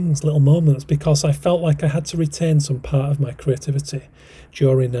little things, little moments, because I felt like I had to retain some part of my creativity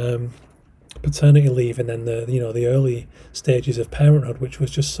during paternity leave and then the early stages of parenthood, which was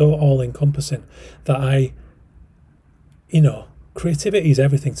just so all-encompassing that creativity is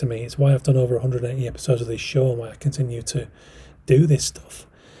everything to me. It's why I've done over 180 episodes of this show and why I continue to do this stuff.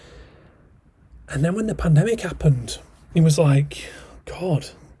 And then when the pandemic happened, it was like, God,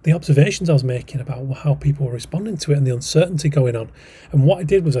 the observations I was making about how people were responding to it and the uncertainty going on. And what I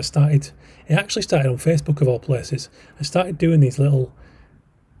did was it actually started on Facebook of all places. I started doing these little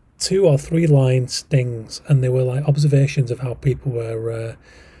 2 or 3 line stings, and they were like observations of how people were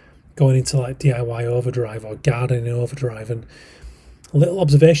going into like DIY overdrive or gardening overdrive, and little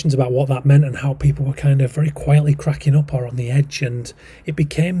observations about what that meant and how people were kind of very quietly cracking up or on the edge. And it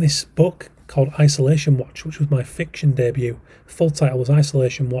became this book called Isolation Watch, which was my fiction debut. The full title was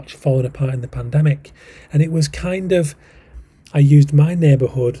Isolation Watch, Falling Apart in the Pandemic. And it was kind of, I used my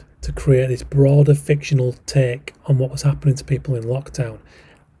neighbourhood to create this broader fictional take on what was happening to people in lockdown.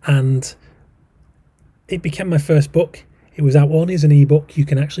 And it became my first book. It was out only as an ebook. You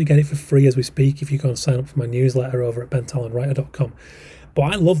can actually get it for free as we speak if you go and sign up for my newsletter over at bentalonwriter.com. But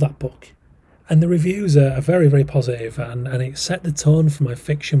I love that book. And the reviews are very, very positive, and it set the tone for my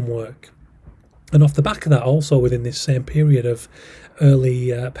fiction work. And off the back of that, also within this same period of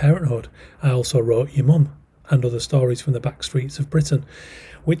early parenthood, I also wrote Your Mum and Other Stories from the Back Streets of Britain,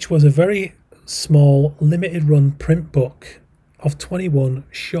 which was a very small, limited run print book of 21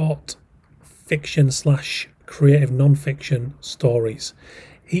 short fiction / creative non-fiction stories.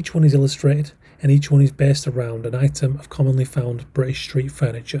 Each one is illustrated, and each one is based around an item of commonly found British street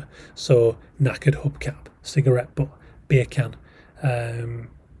furniture. So knackered hubcap, cigarette butt, beer can,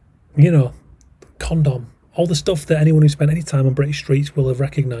 condom, all the stuff that anyone who spent any time on British streets will have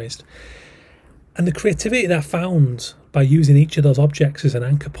recognised. And the creativity that I found by using each of those objects as an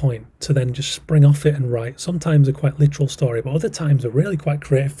anchor point to then just spring off it and write sometimes a quite literal story, but other times a really quite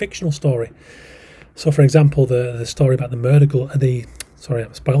creative fictional story. So, for example, the story about the murder glove,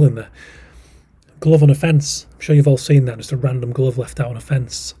 I'm spoiling there. Glove on a fence. I'm sure you've all seen that, just a random glove left out on a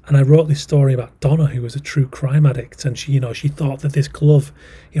fence. And I wrote this story about Donna, who was a true crime addict, and she thought that this glove,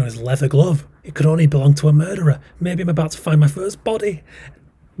 this leather glove, it could only belong to a murderer. Maybe I'm about to find my first body.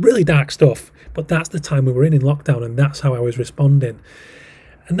 Really dark stuff, but that's the time we were in lockdown, and that's how I was responding.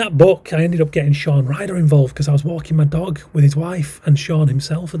 And that book, I ended up getting Sean Ryder involved because I was walking my dog with his wife and Sean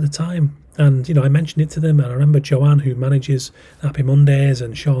himself at the time. And, I mentioned it to them, and I remember Joanne, who manages Happy Mondays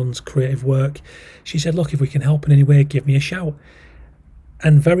and Sean's creative work, she said, look, if we can help in any way, give me a shout.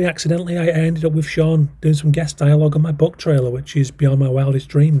 And very accidentally, I ended up with Sean doing some guest dialogue on my book trailer, which is Beyond My Wildest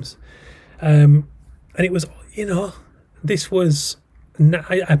Dreams. And it was,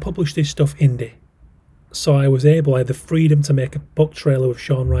 I published this stuff indie. So I had the freedom to make a book trailer with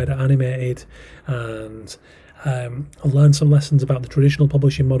Sean Ryder animated, and I learned some lessons about the traditional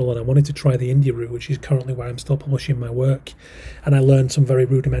publishing model, and I wanted to try the indie route, which is currently where I'm still publishing my work. And I learned some very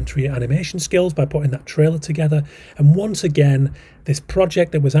rudimentary animation skills by putting that trailer together. And once again, this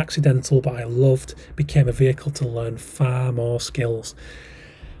project that was accidental but I loved became a vehicle to learn far more skills.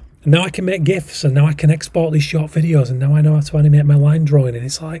 And now I can make GIFs, and now I can export these short videos, and now I know how to animate my line drawing, and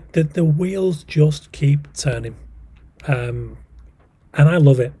it's like the wheels just keep turning. And I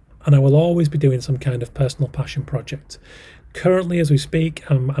love it, and I will always be doing some kind of personal passion project. Currently, as we speak,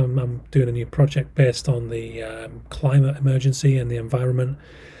 I'm doing a new project based on the climate emergency and the environment.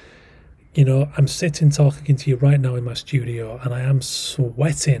 I'm sitting talking to you right now in my studio, and I am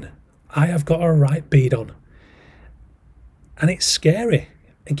sweating. I have got a right bead on. And it's scary.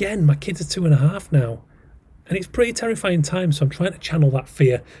 Again, my kids are 2.5 now, and it's pretty terrifying time, so I'm trying to channel that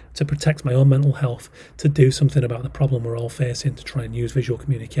fear to protect my own mental health, to do something about the problem we're all facing, to try and use visual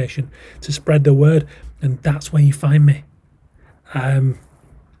communication, to spread the word, and that's where you find me. I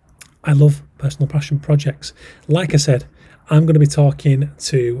love personal passion projects. Like I said, I'm going to be talking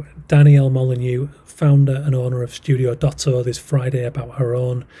to Danielle Molyneux, founder and owner of Studio Dotto, this Friday about her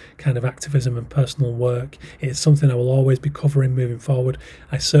own kind of activism and personal work. It's something I will always be covering moving forward.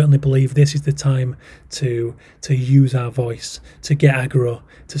 I certainly believe this is the time to use our voice, to get aggro,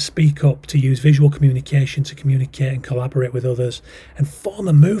 to speak up, to use visual communication to communicate and collaborate with others and form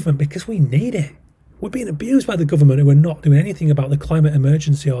a movement, because we need it. We're being abused by the government, who are not doing anything about the climate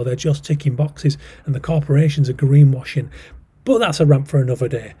emergency, or they're just ticking boxes, and the corporations are greenwashing. But that's a rant for another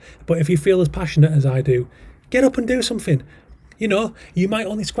day. But if you feel as passionate as I do, get up and do something. You might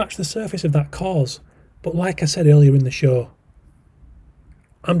only scratch the surface of that cause. But like I said earlier in the show,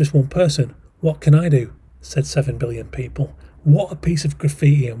 I'm just one person. What can I do? Said 7 billion people. What a piece of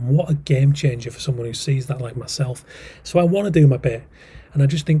graffiti, and what a game changer for someone who sees that like myself. So I want to do my bit. And I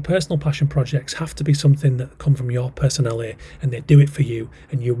just think personal passion projects have to be something that come from your personality, and they do it for you,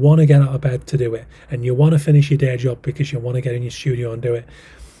 and you want to get out of bed to do it, and you want to finish your day job because you want to get in your studio and do it.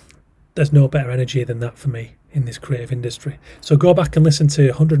 There's no better energy than that for me. in this creative industry. So go back and listen to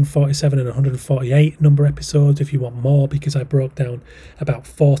 147 and 148 number episodes if you want more, because I broke down about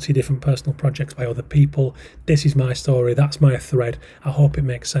 40 different personal projects by other people. This is my story, that's my thread. I hope it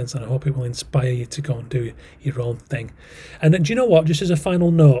makes sense, and I hope it will inspire you to go and do your own thing. And then, do you know what, just as a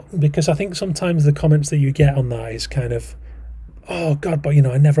final note, because I think sometimes the comments that you get on that is kind of, oh God, but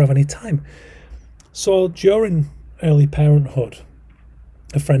I never have any time. So during early parenthood,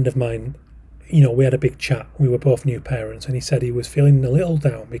 a friend of mine, we had a big chat. We were both new parents, and he said he was feeling a little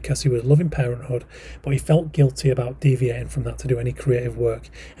down because he was loving parenthood, but he felt guilty about deviating from that to do any creative work,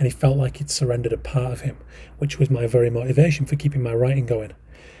 and he felt like he'd surrendered a part of him, which was my very motivation for keeping my writing going.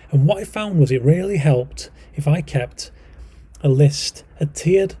 And what I found was it really helped if I kept a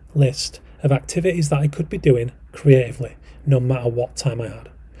tiered list of activities that I could be doing creatively, no matter what time I had.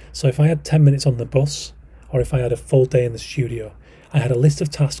 So if I had 10 minutes on the bus, or if I had a full day in the studio, I had a list of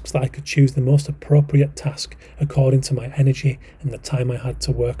tasks that I could choose the most appropriate task according to my energy and the time I had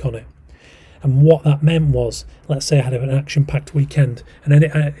to work on it. And what that meant was, let's say I had an action-packed weekend, and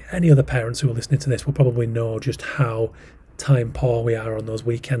any other parents who are listening to this will probably know just how time poor we are on those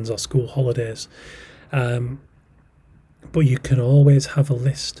weekends or school holidays. But you can always have a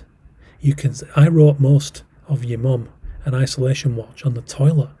list. I wrote most of Your Mum an isolation watch on the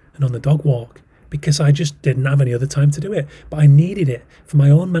toilet and on the dog walk, because I just didn't have any other time to do it. But I needed it for my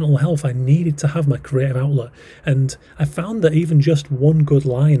own mental health. I needed to have my creative outlet. And I found that even just one good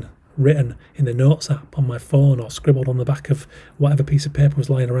line written in the notes app on my phone or scribbled on the back of whatever piece of paper was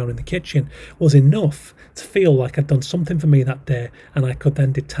lying around in the kitchen was enough to feel like I'd done something for me that day, and I could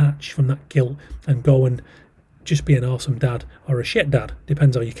then detach from that guilt and go and just be an awesome dad, or a shit dad.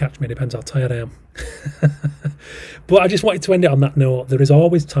 Depends how you catch me, depends how tired I am. But I just wanted to end it on that note. There is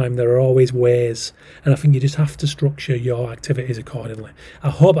always time, there are always ways, and I think you just have to structure your activities accordingly.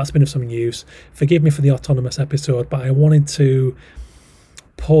 I hope that's been of some use. Forgive me for the autonomous episode, but I wanted to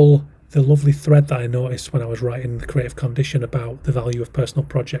pull the lovely thread that I noticed when I was writing The Creative Condition about the value of personal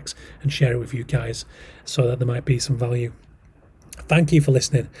projects and share it with you guys so that there might be some value. Thank you for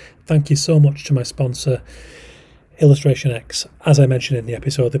listening. Thank you so much to my sponsor, Illustration X. As I mentioned in the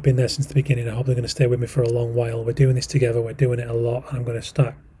episode, they've been there since the beginning. I hope they're going to stay with me for a long while. We're doing this together. We're doing it a lot, and I'm going to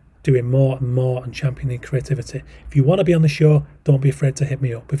start doing more and more and championing creativity. If you want to be on the show, don't be afraid to hit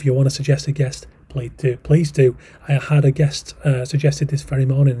me up. If you want to suggest a guest, please do. I had a guest suggested this very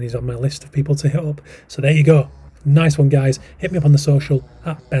morning, and he's on my list of people to hit up. So there you go. Nice one, guys. Hit me up on the social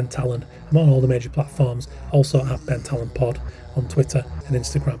at Ben Talon. I'm on all the major platforms, also at Ben Talon Pod on Twitter and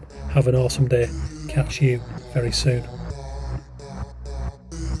Instagram. Have an awesome day. Catch you very soon.